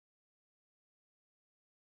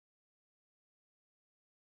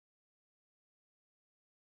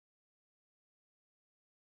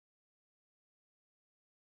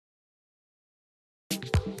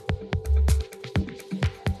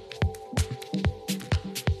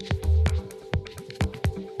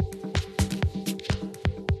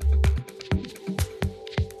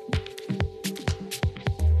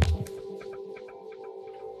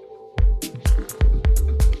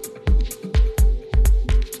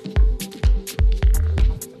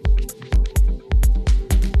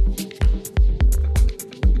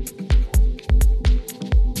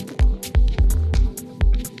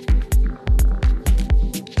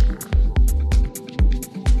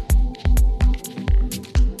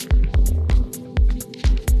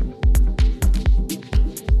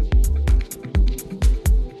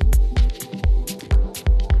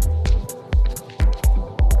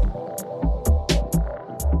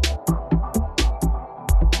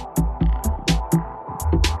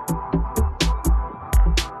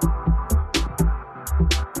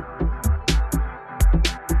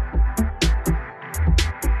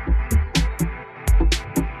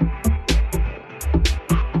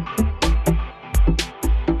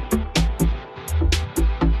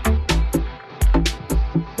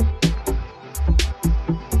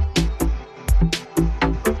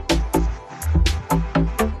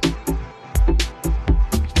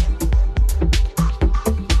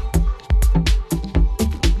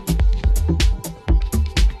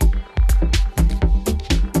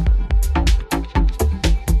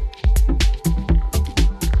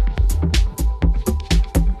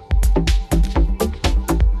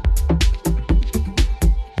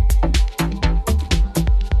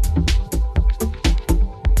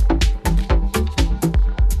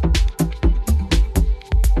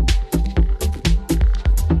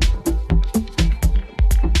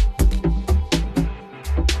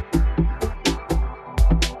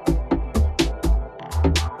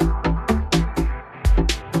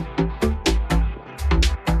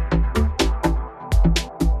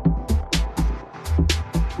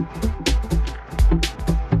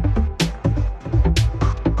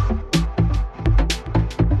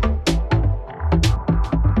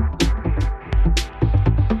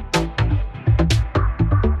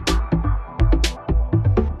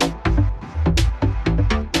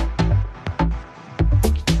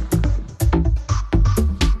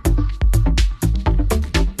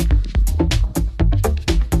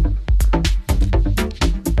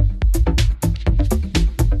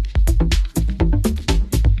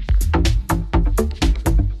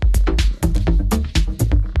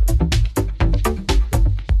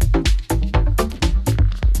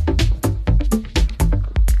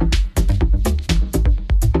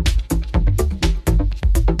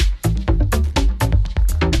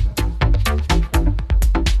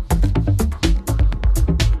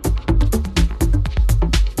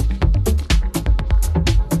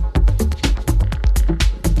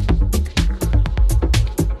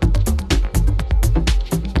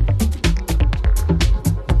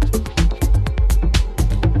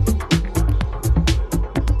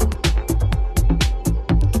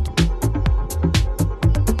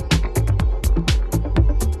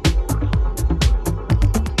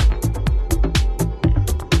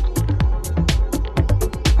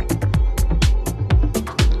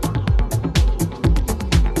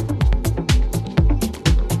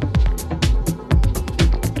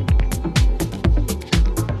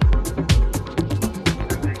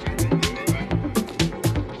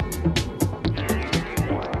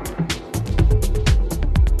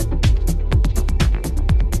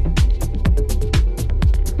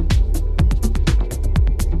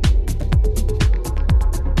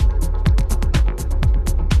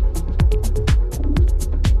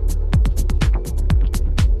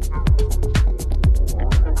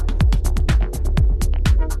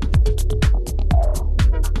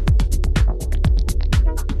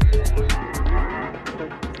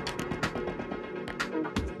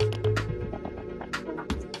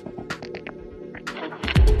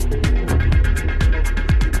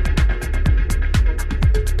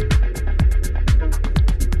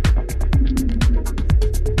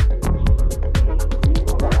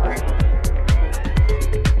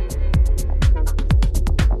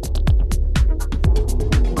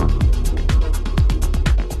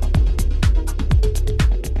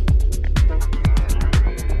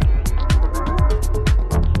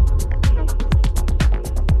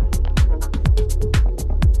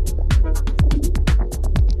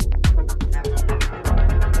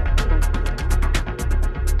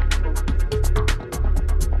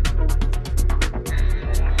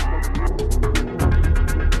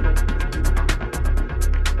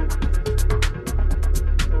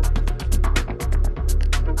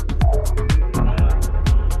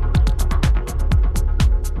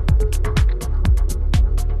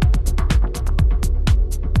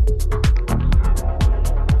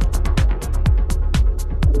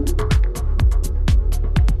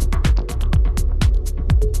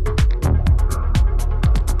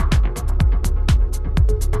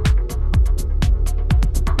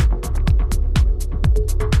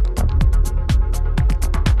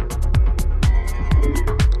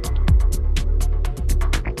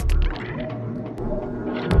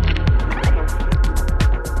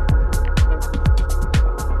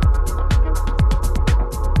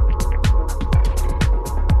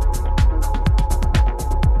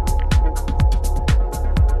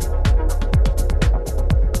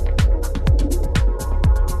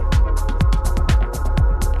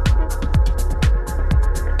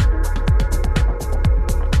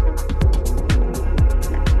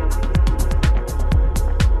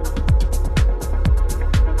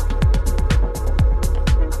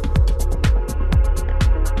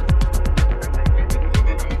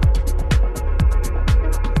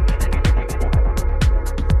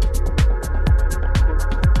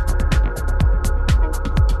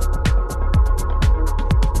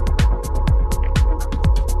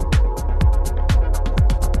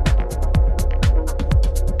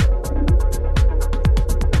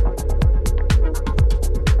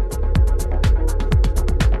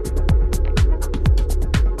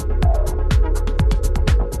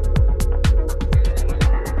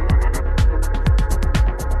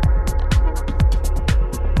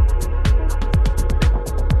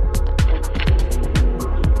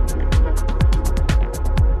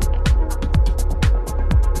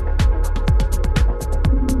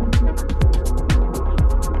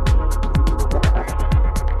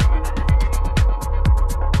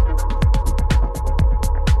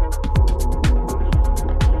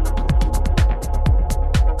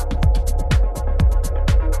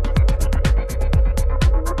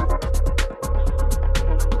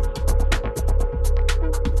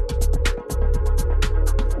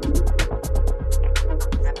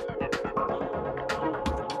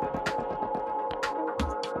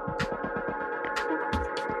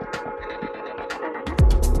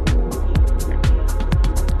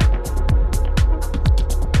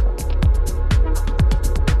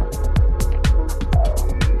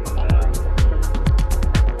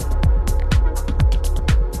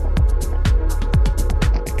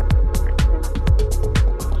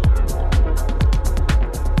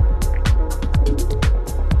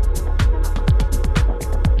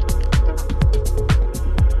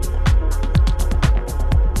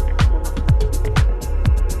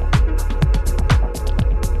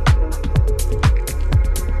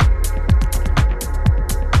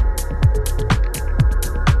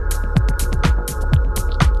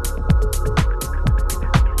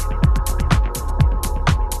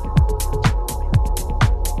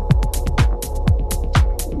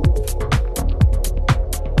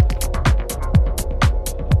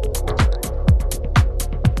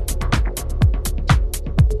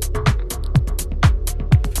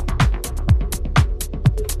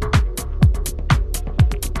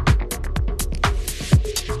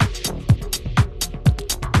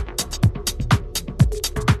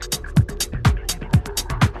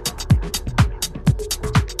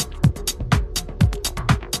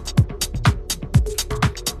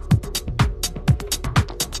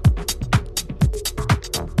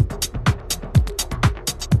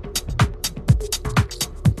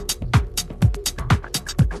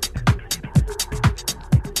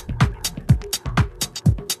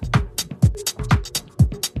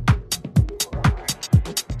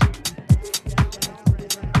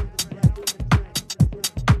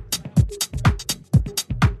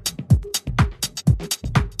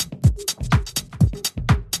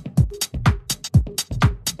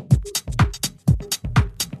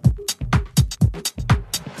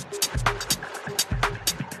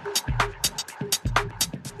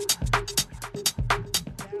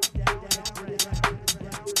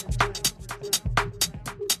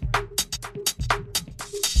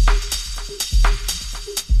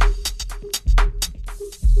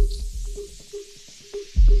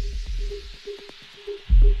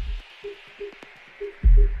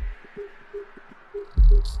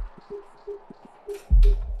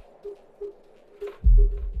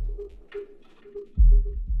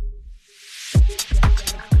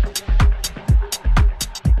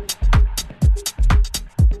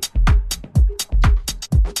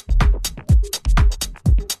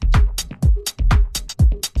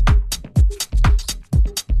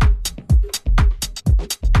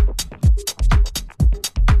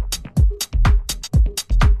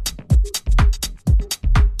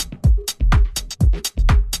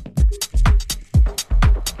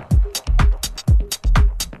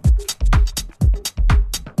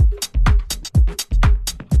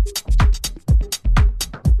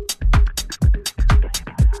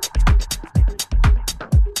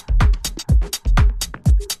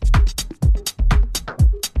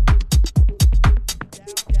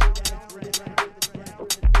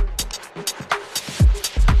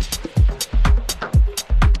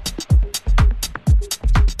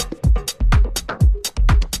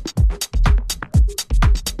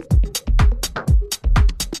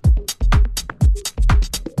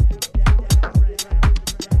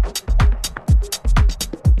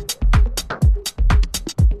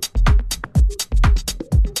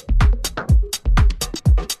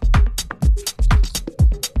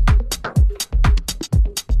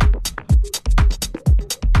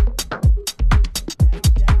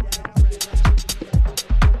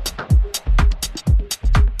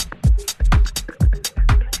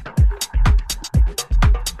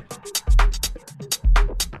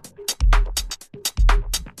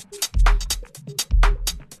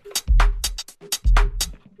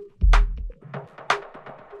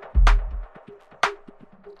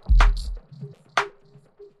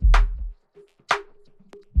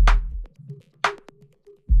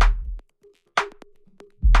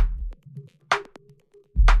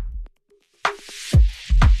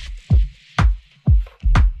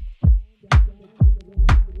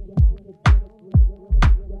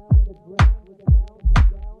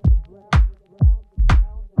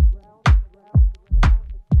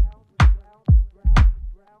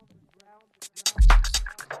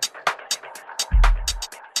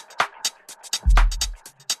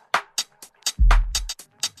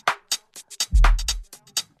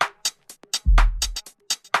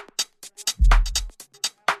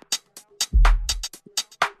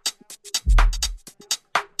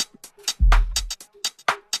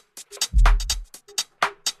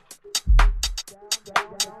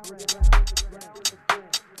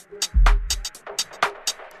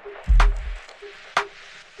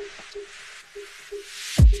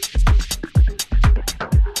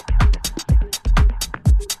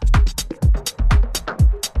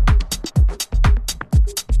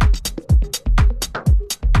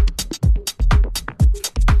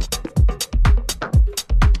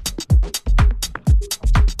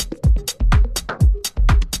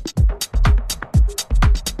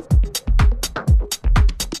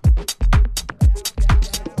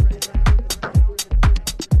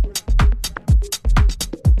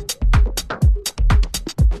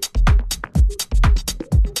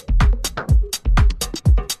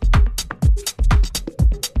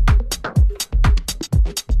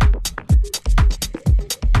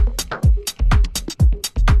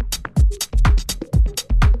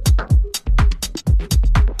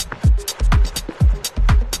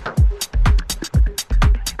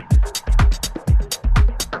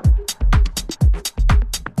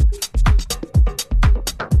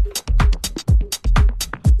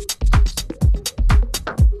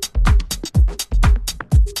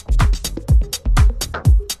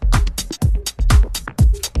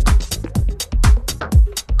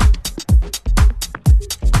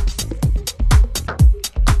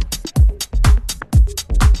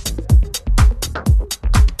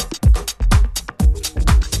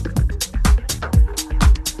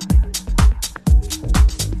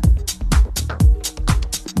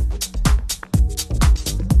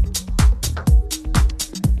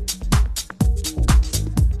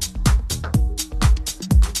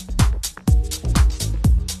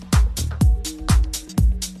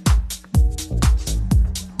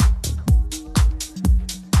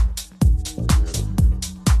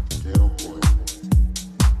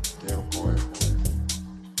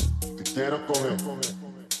quero comer.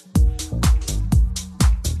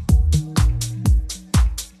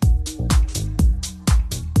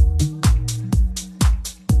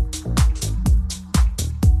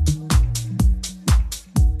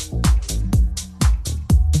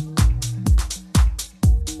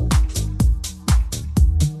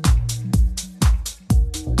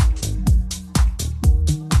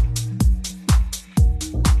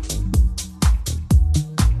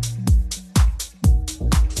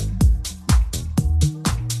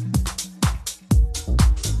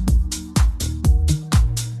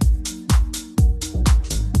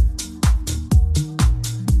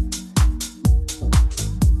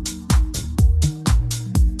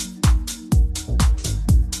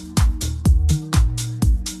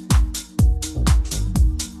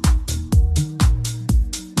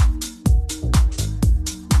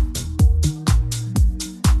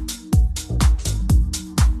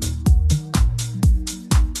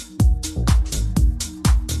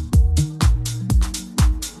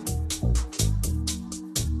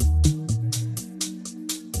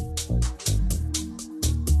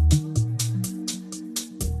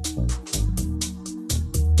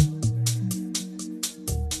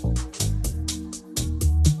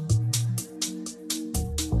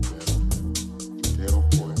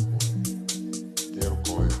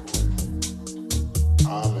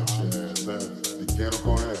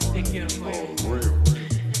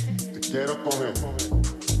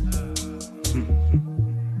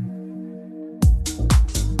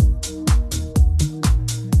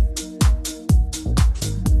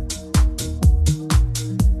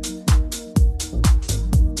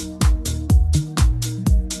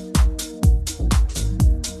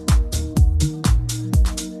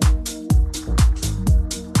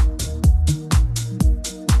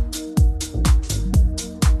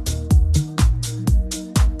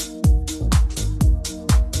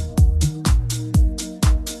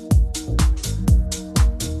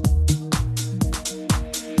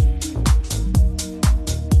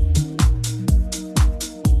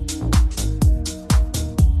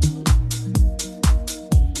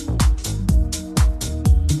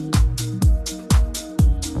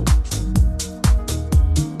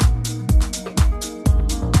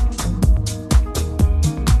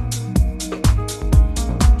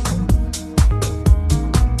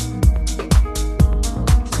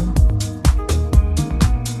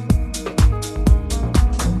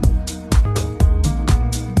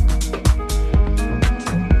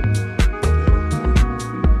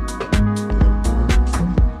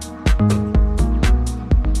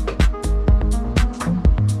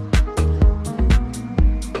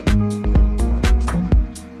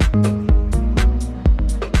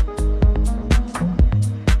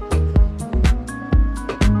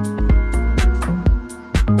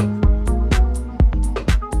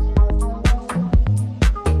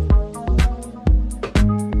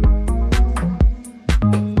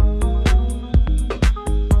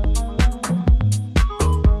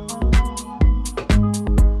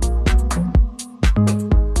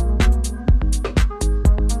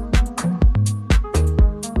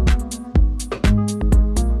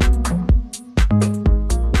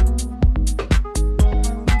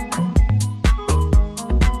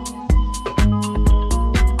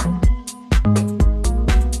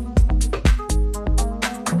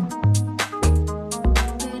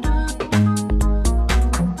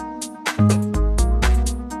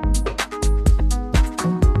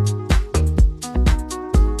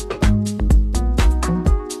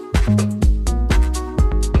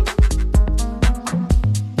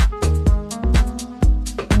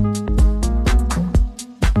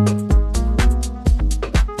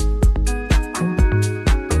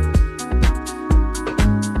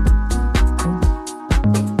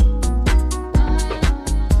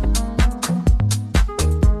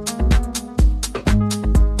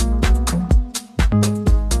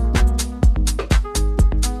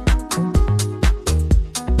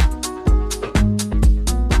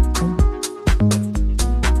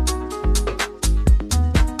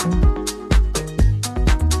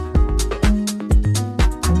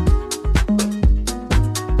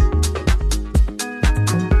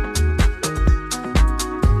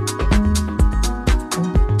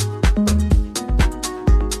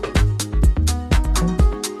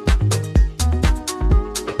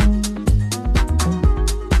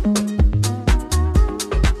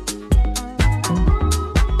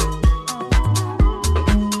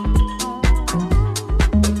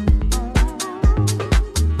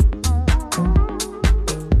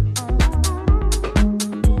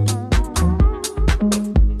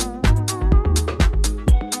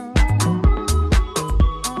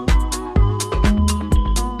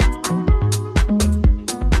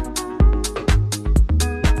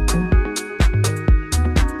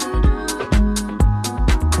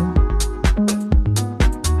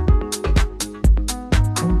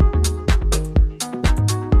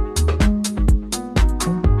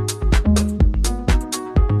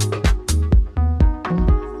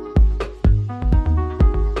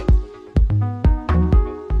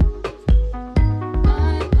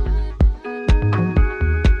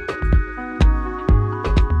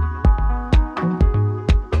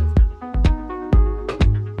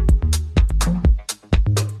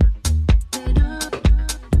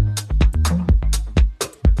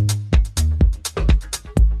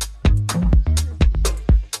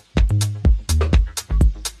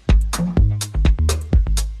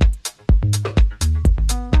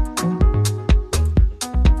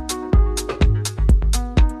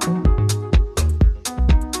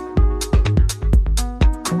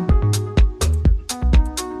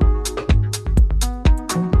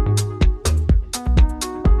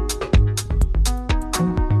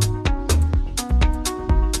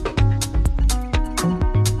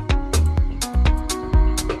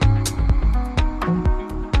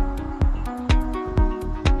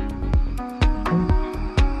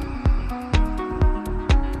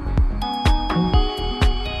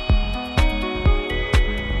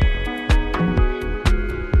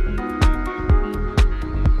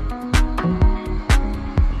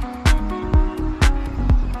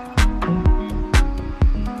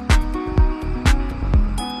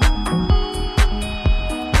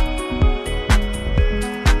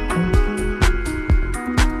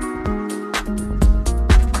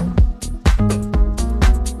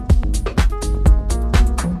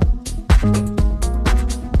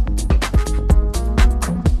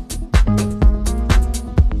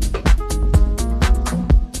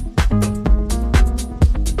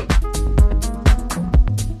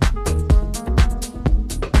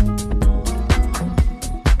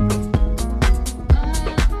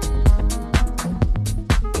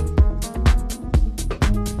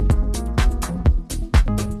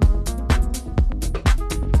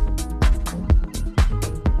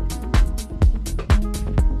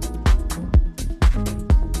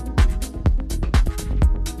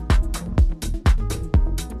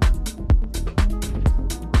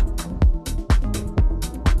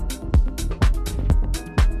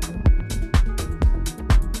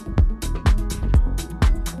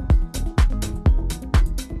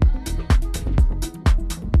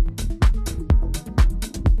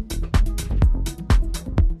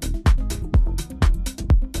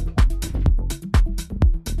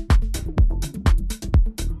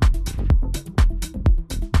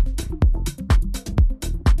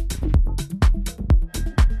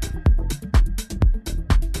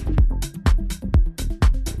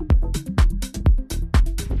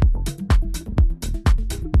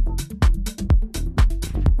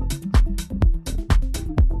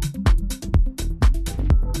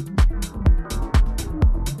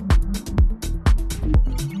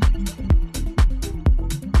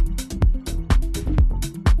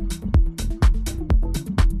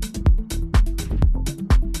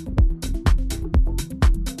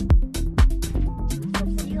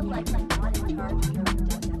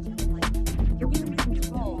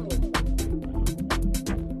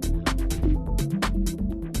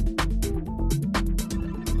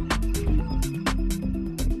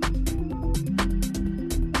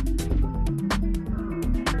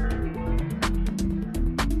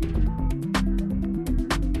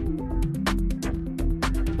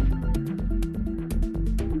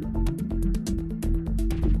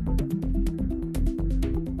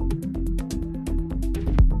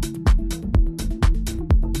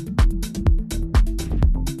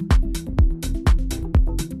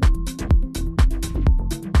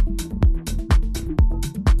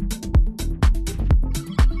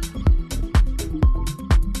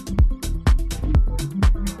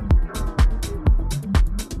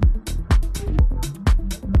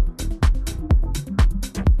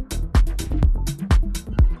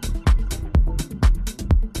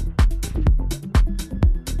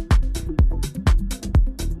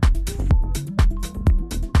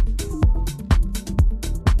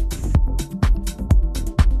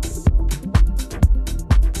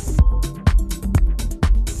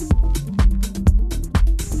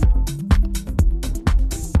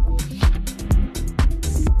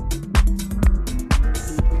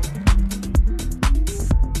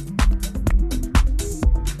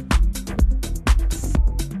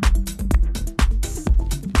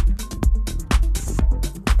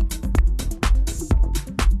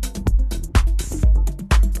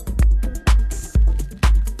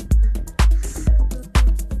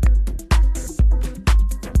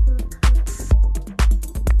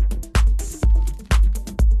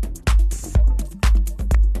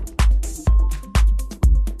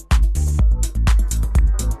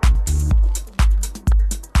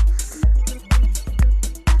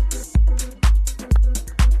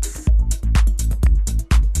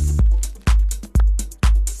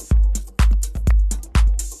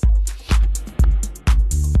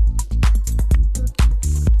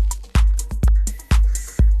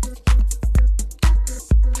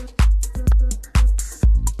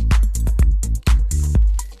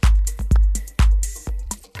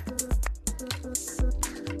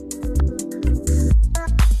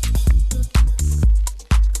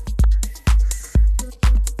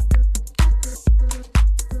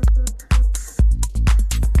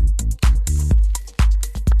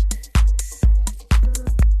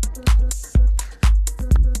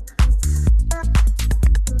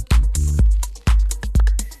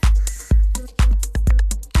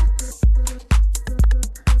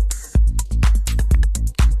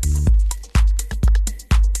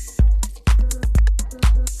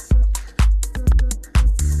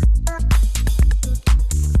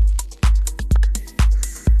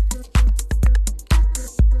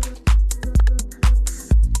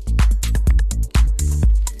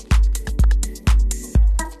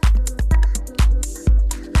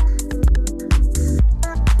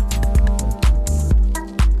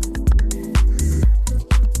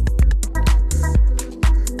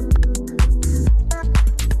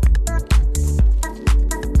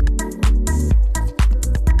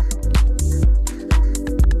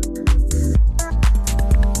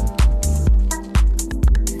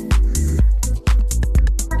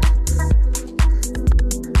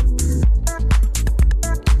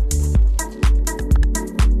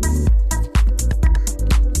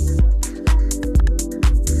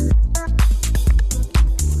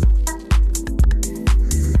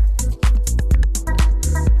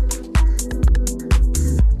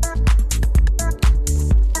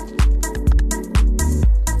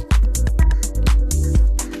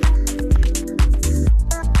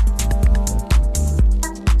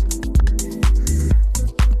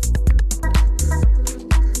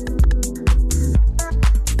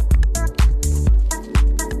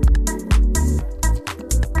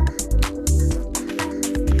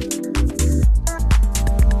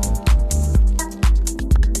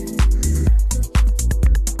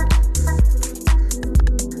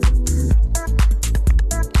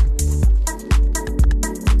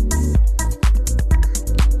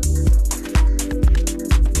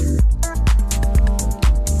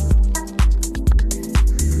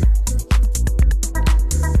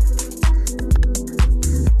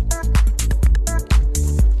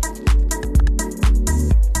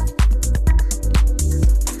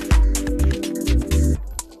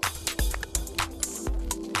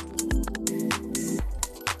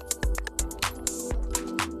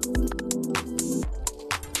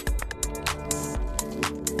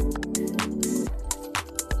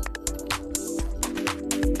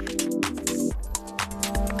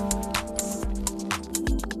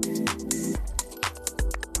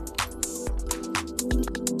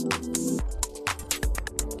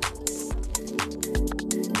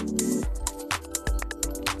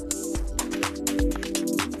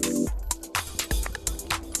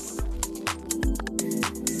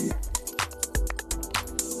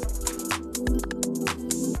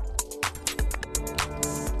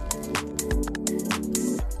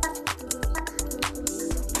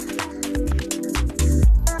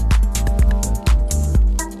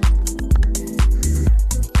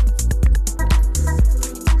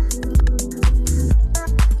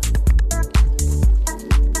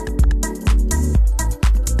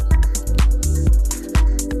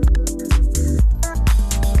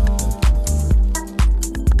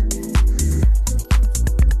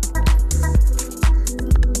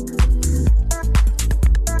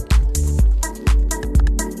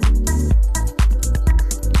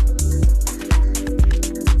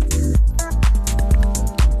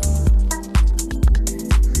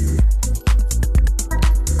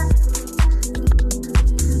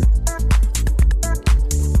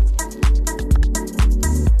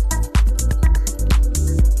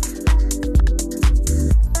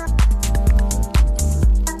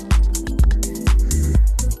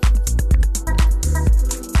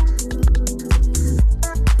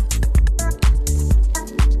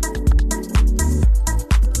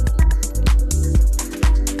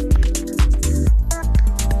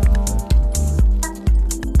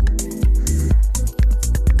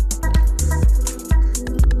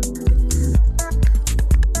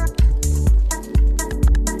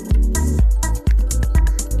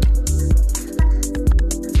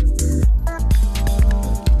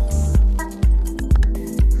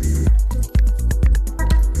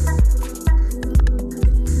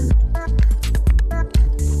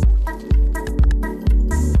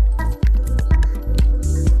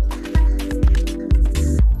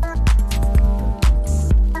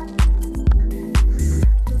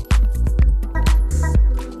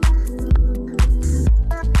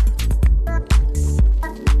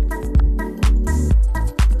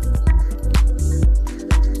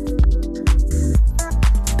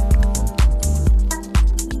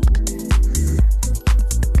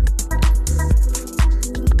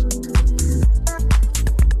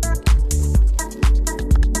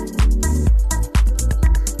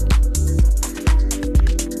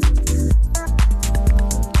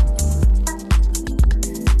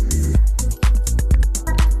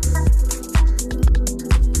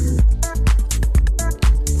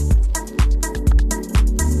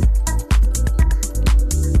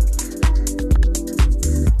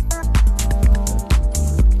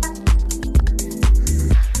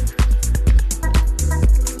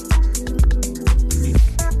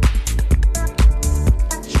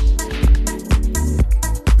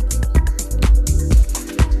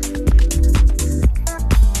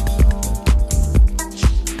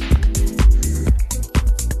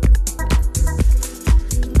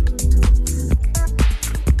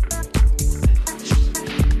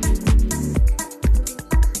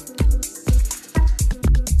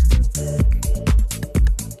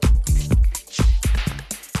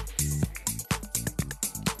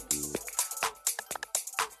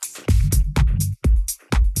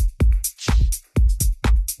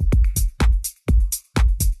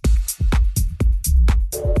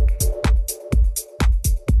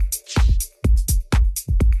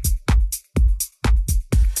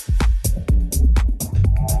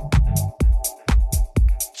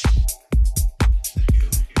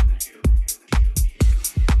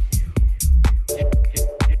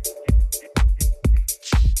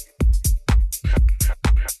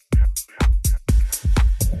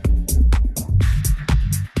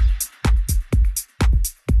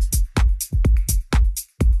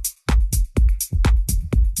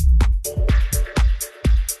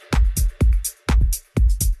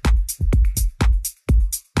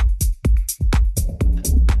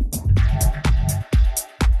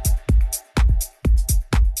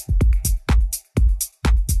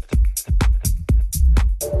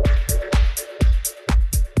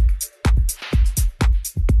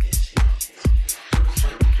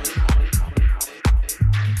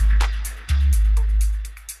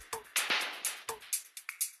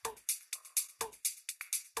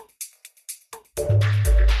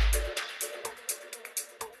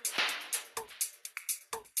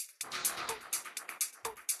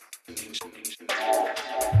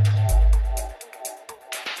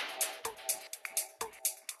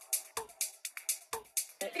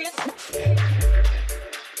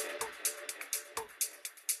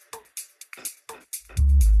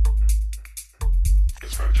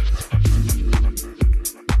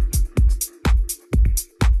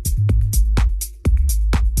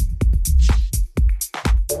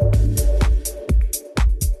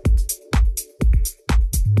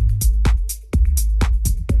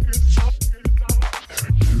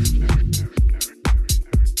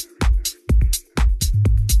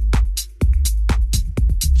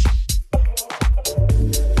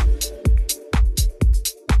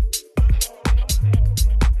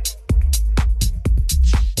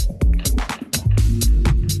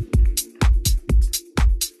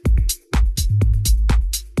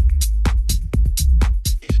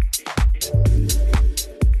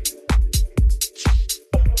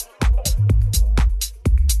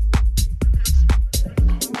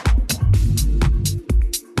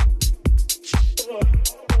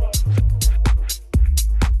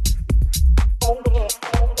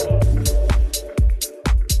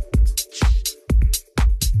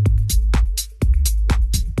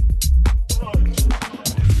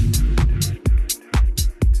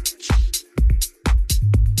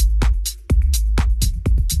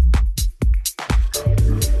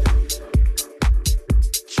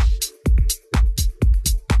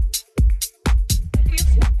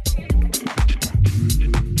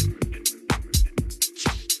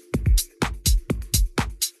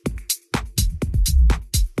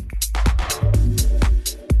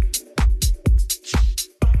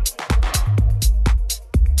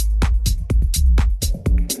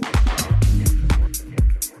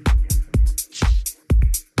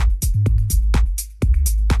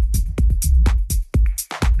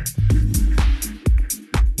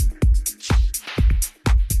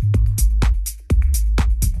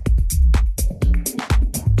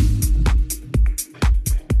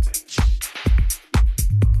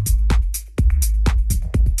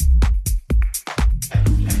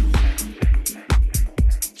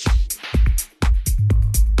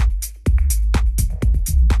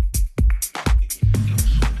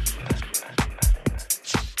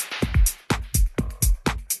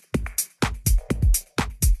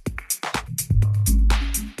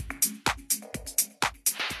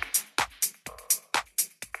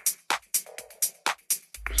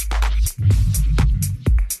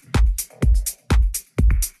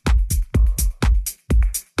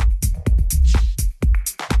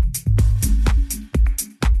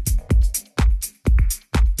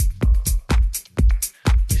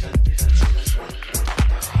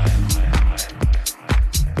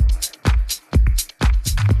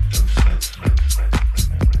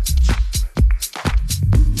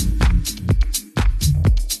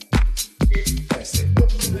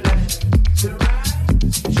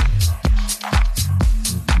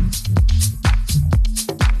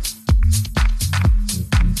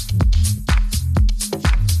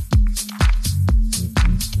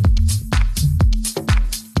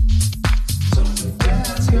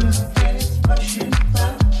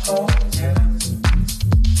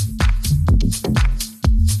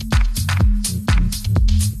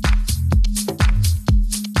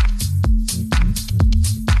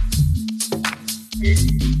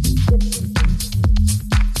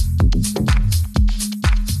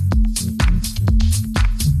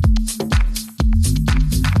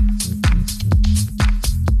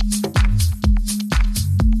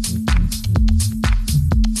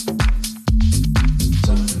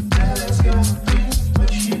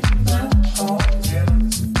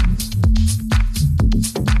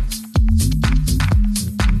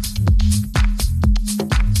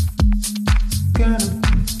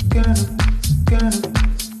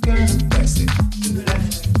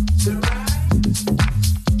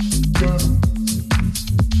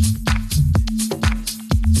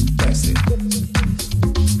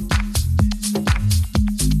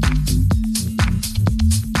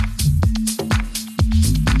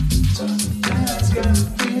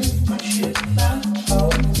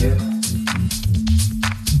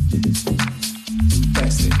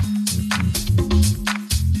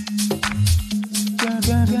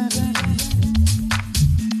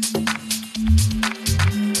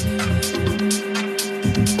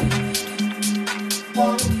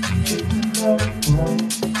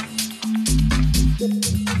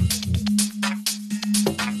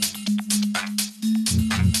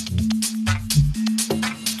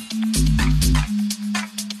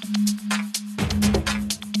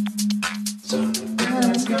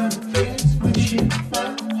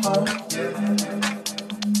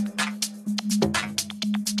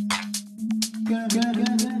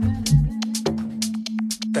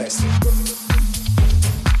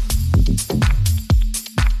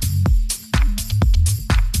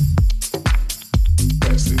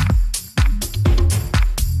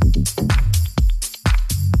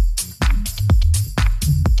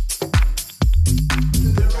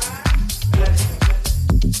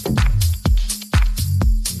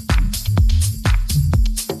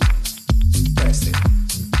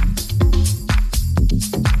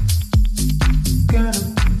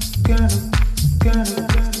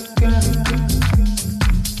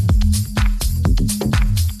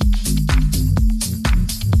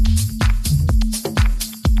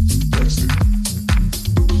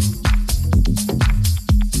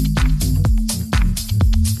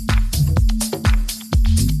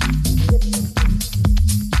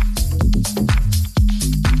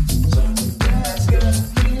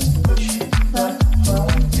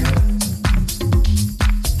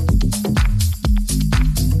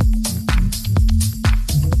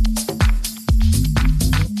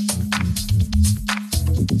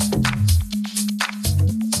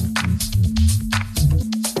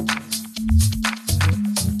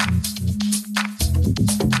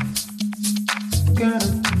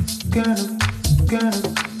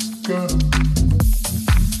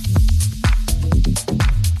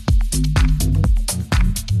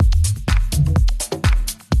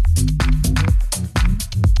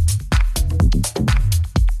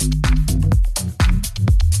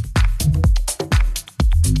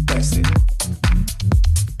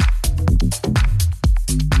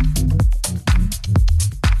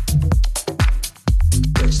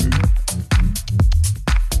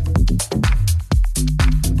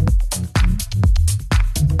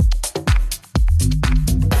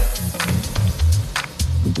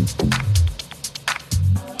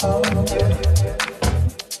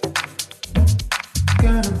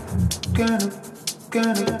 want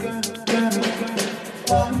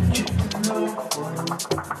you to know.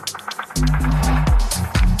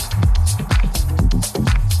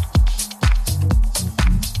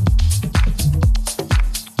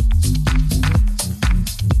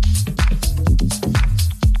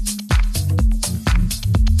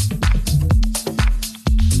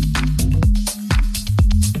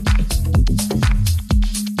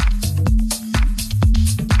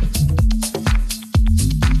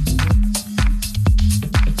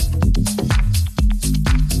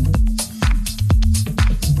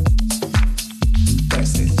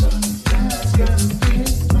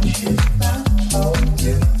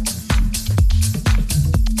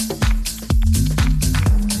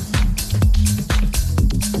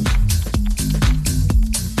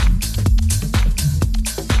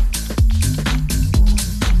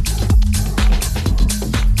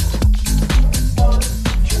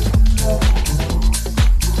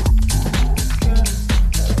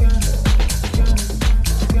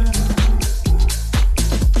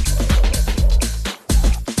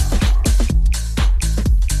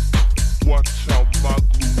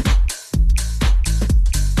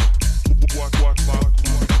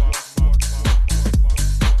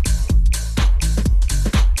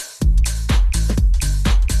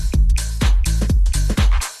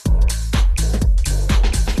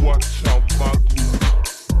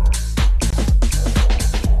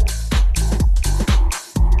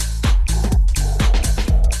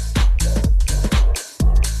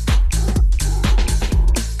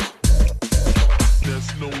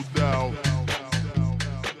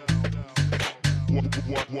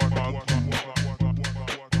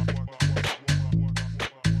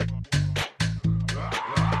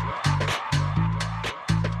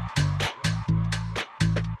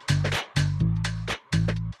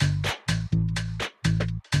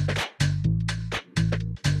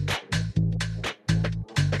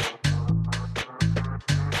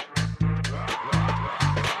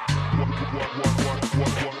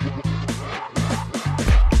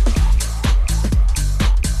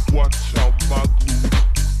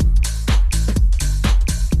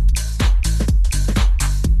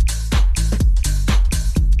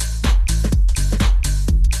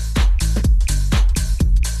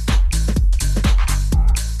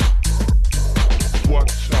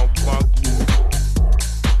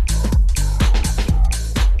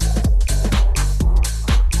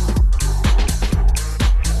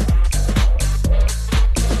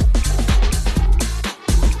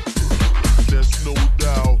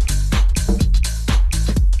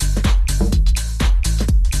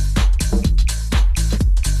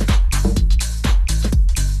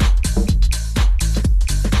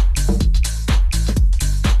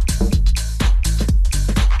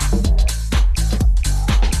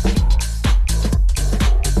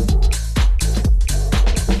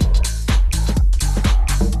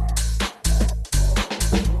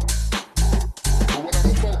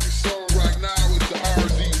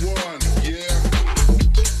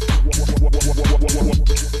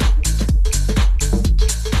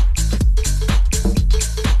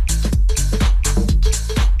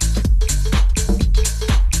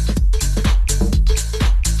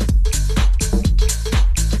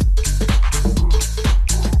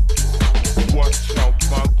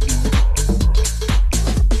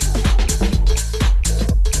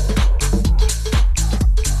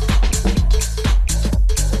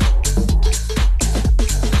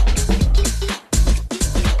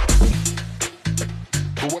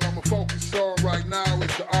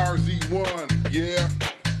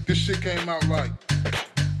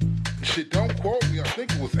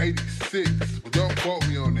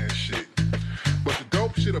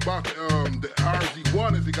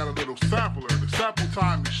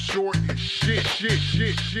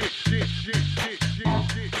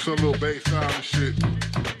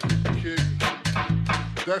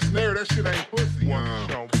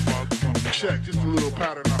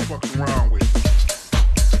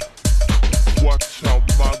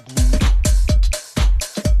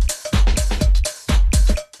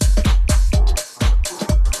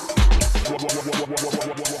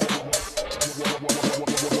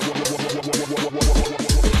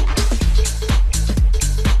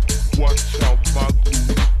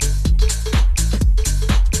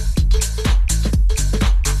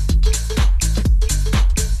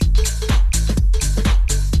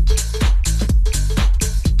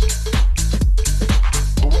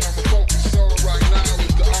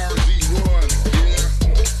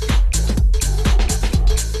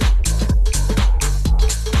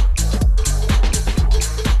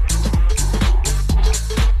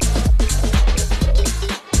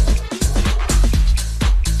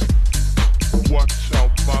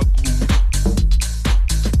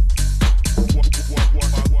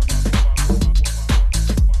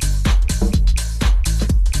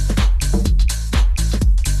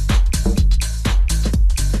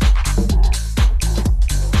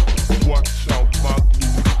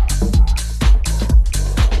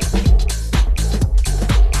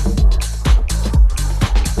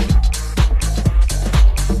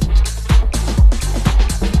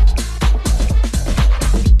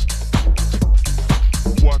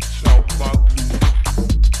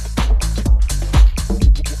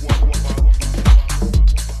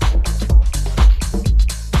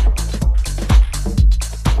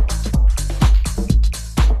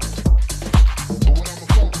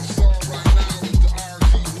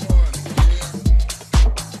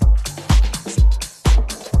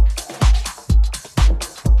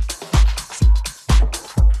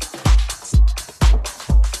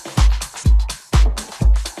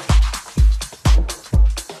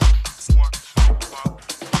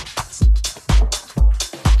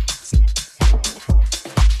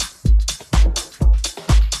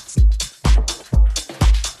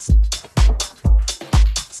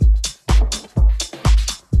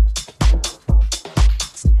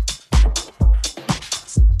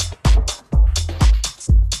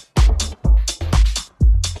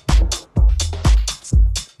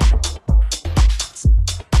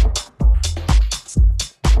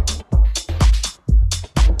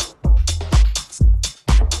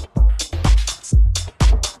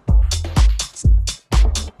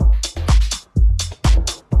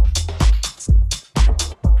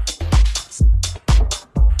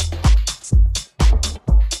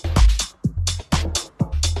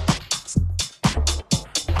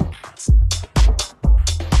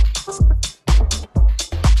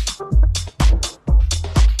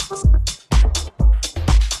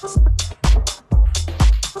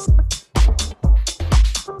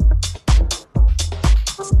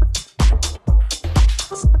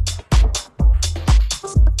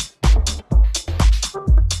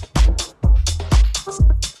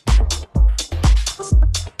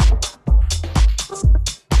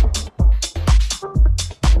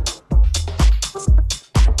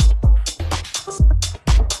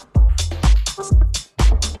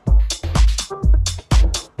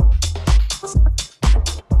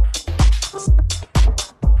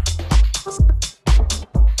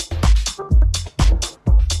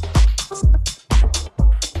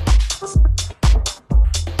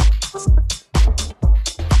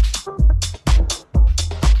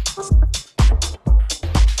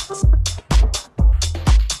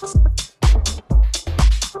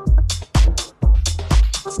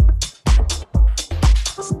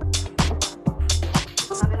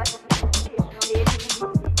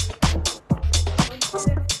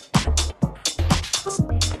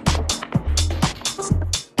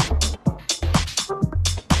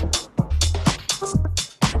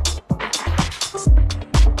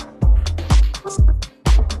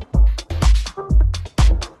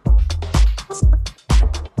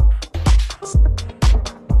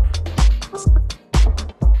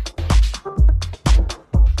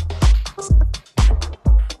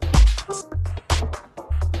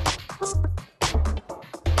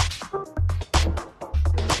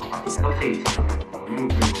 Não sei se não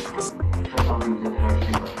pergunto. Só talvez eu acho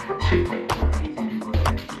que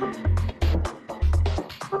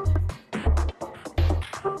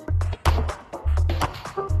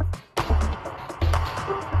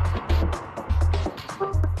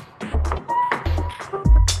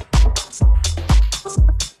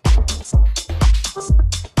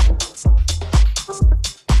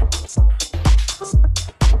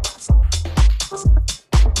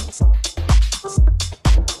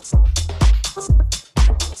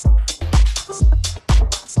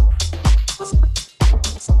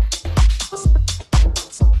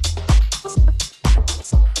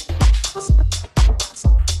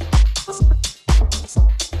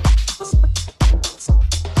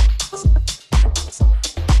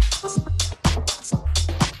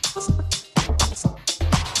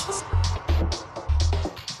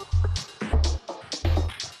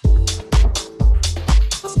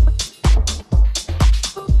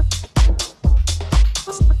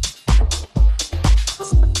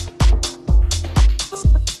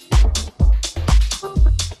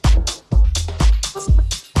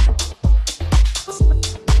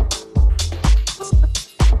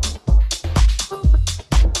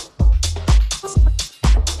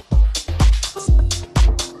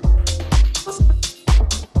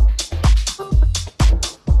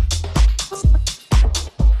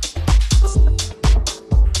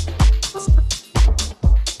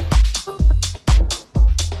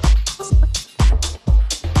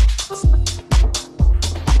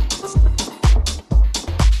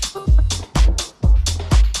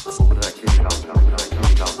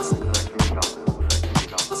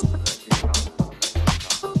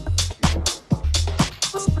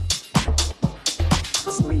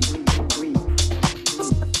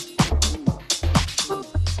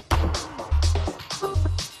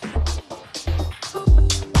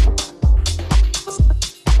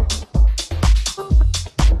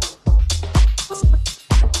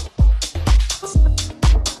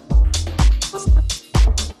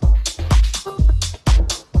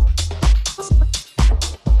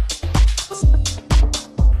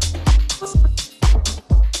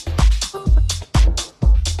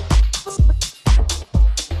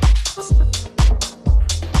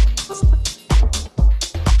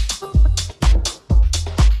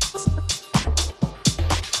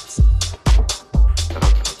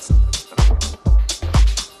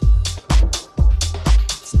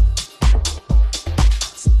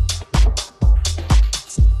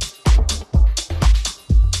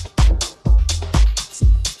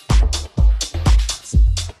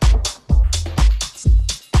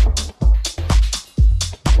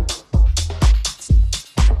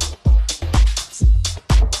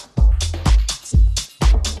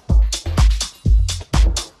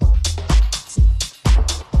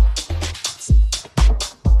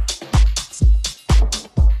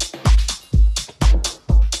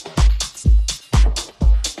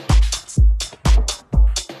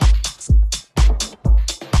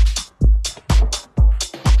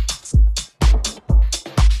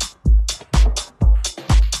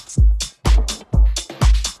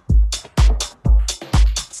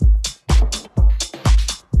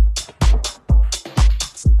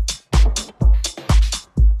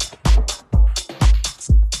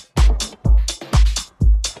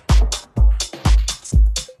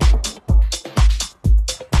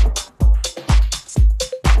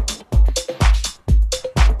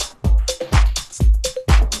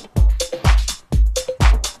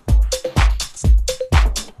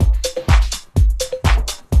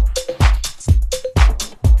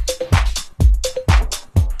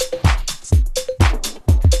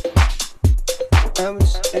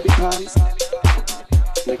everybody's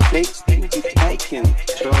the cakes to be taken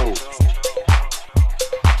control.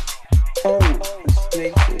 Oh, the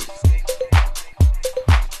spaces.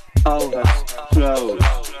 Oh, that's close.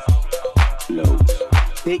 Close.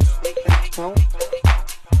 Take control.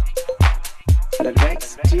 And the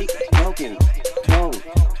next tick broken. Toe.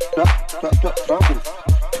 Broken.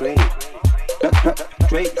 Train.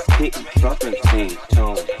 Train. Tick. Broken.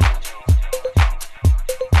 Tone.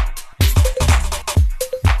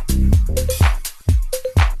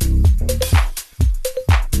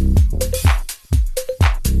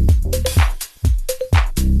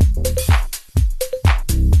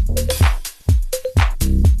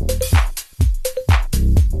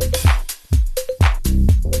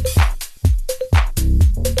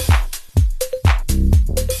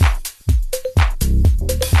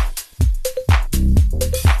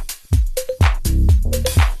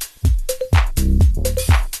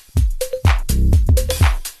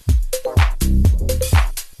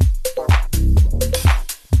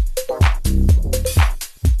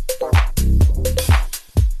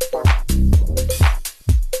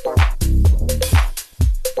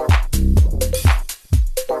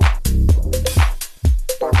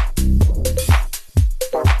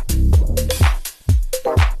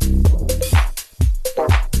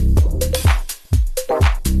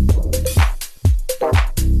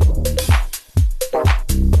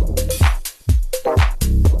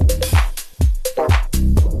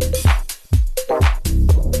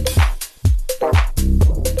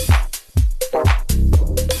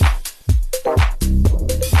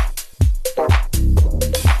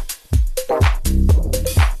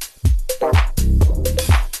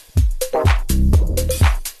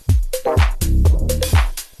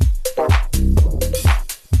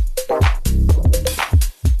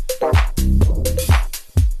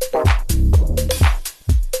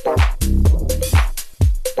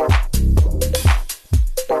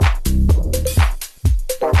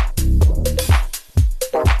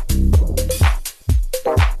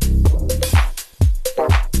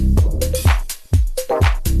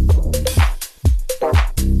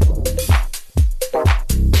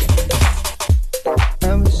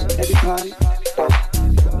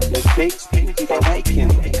 things that I can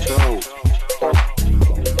control.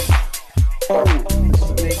 Always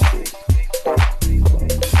places,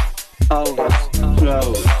 always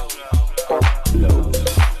close, low,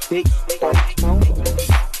 big, tone,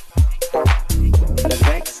 and the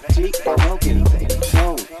next G, broken,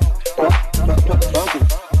 tone, broken,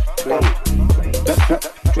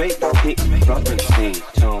 straight, hit, broken,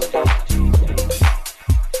 tone.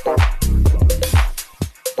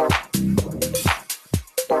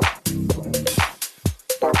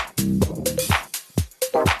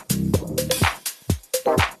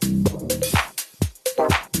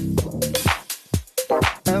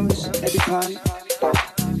 Every party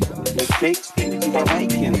mistakes things that I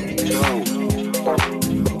can control.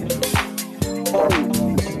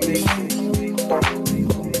 Always places,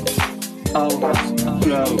 always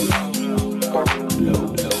close, low,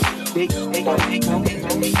 big,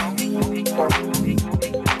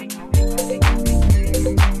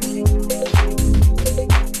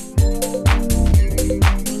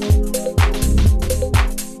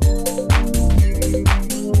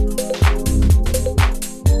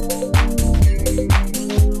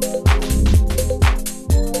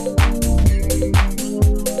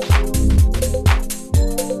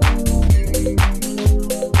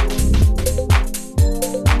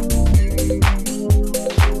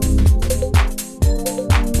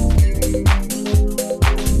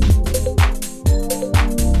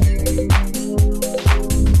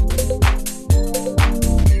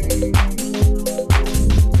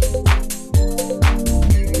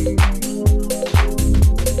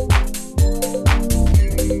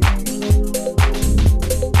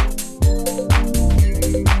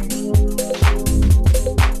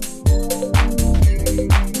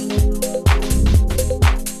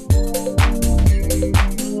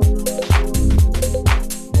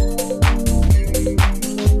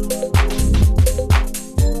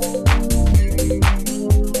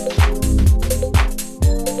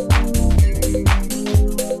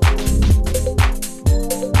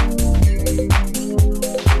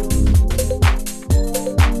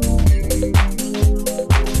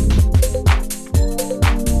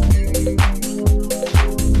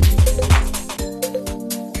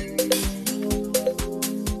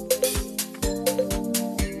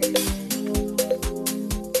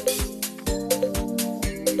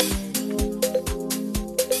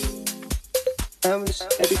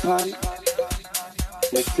 every party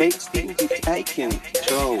mistakes things that I can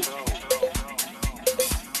control.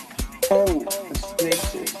 Always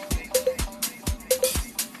places,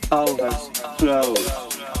 always close,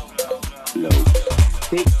 low,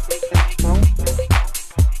 big, tone,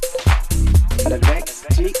 and the next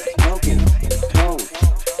G, broken, tone,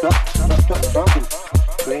 broken,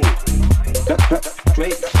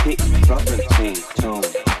 straight, hit, broken, tone.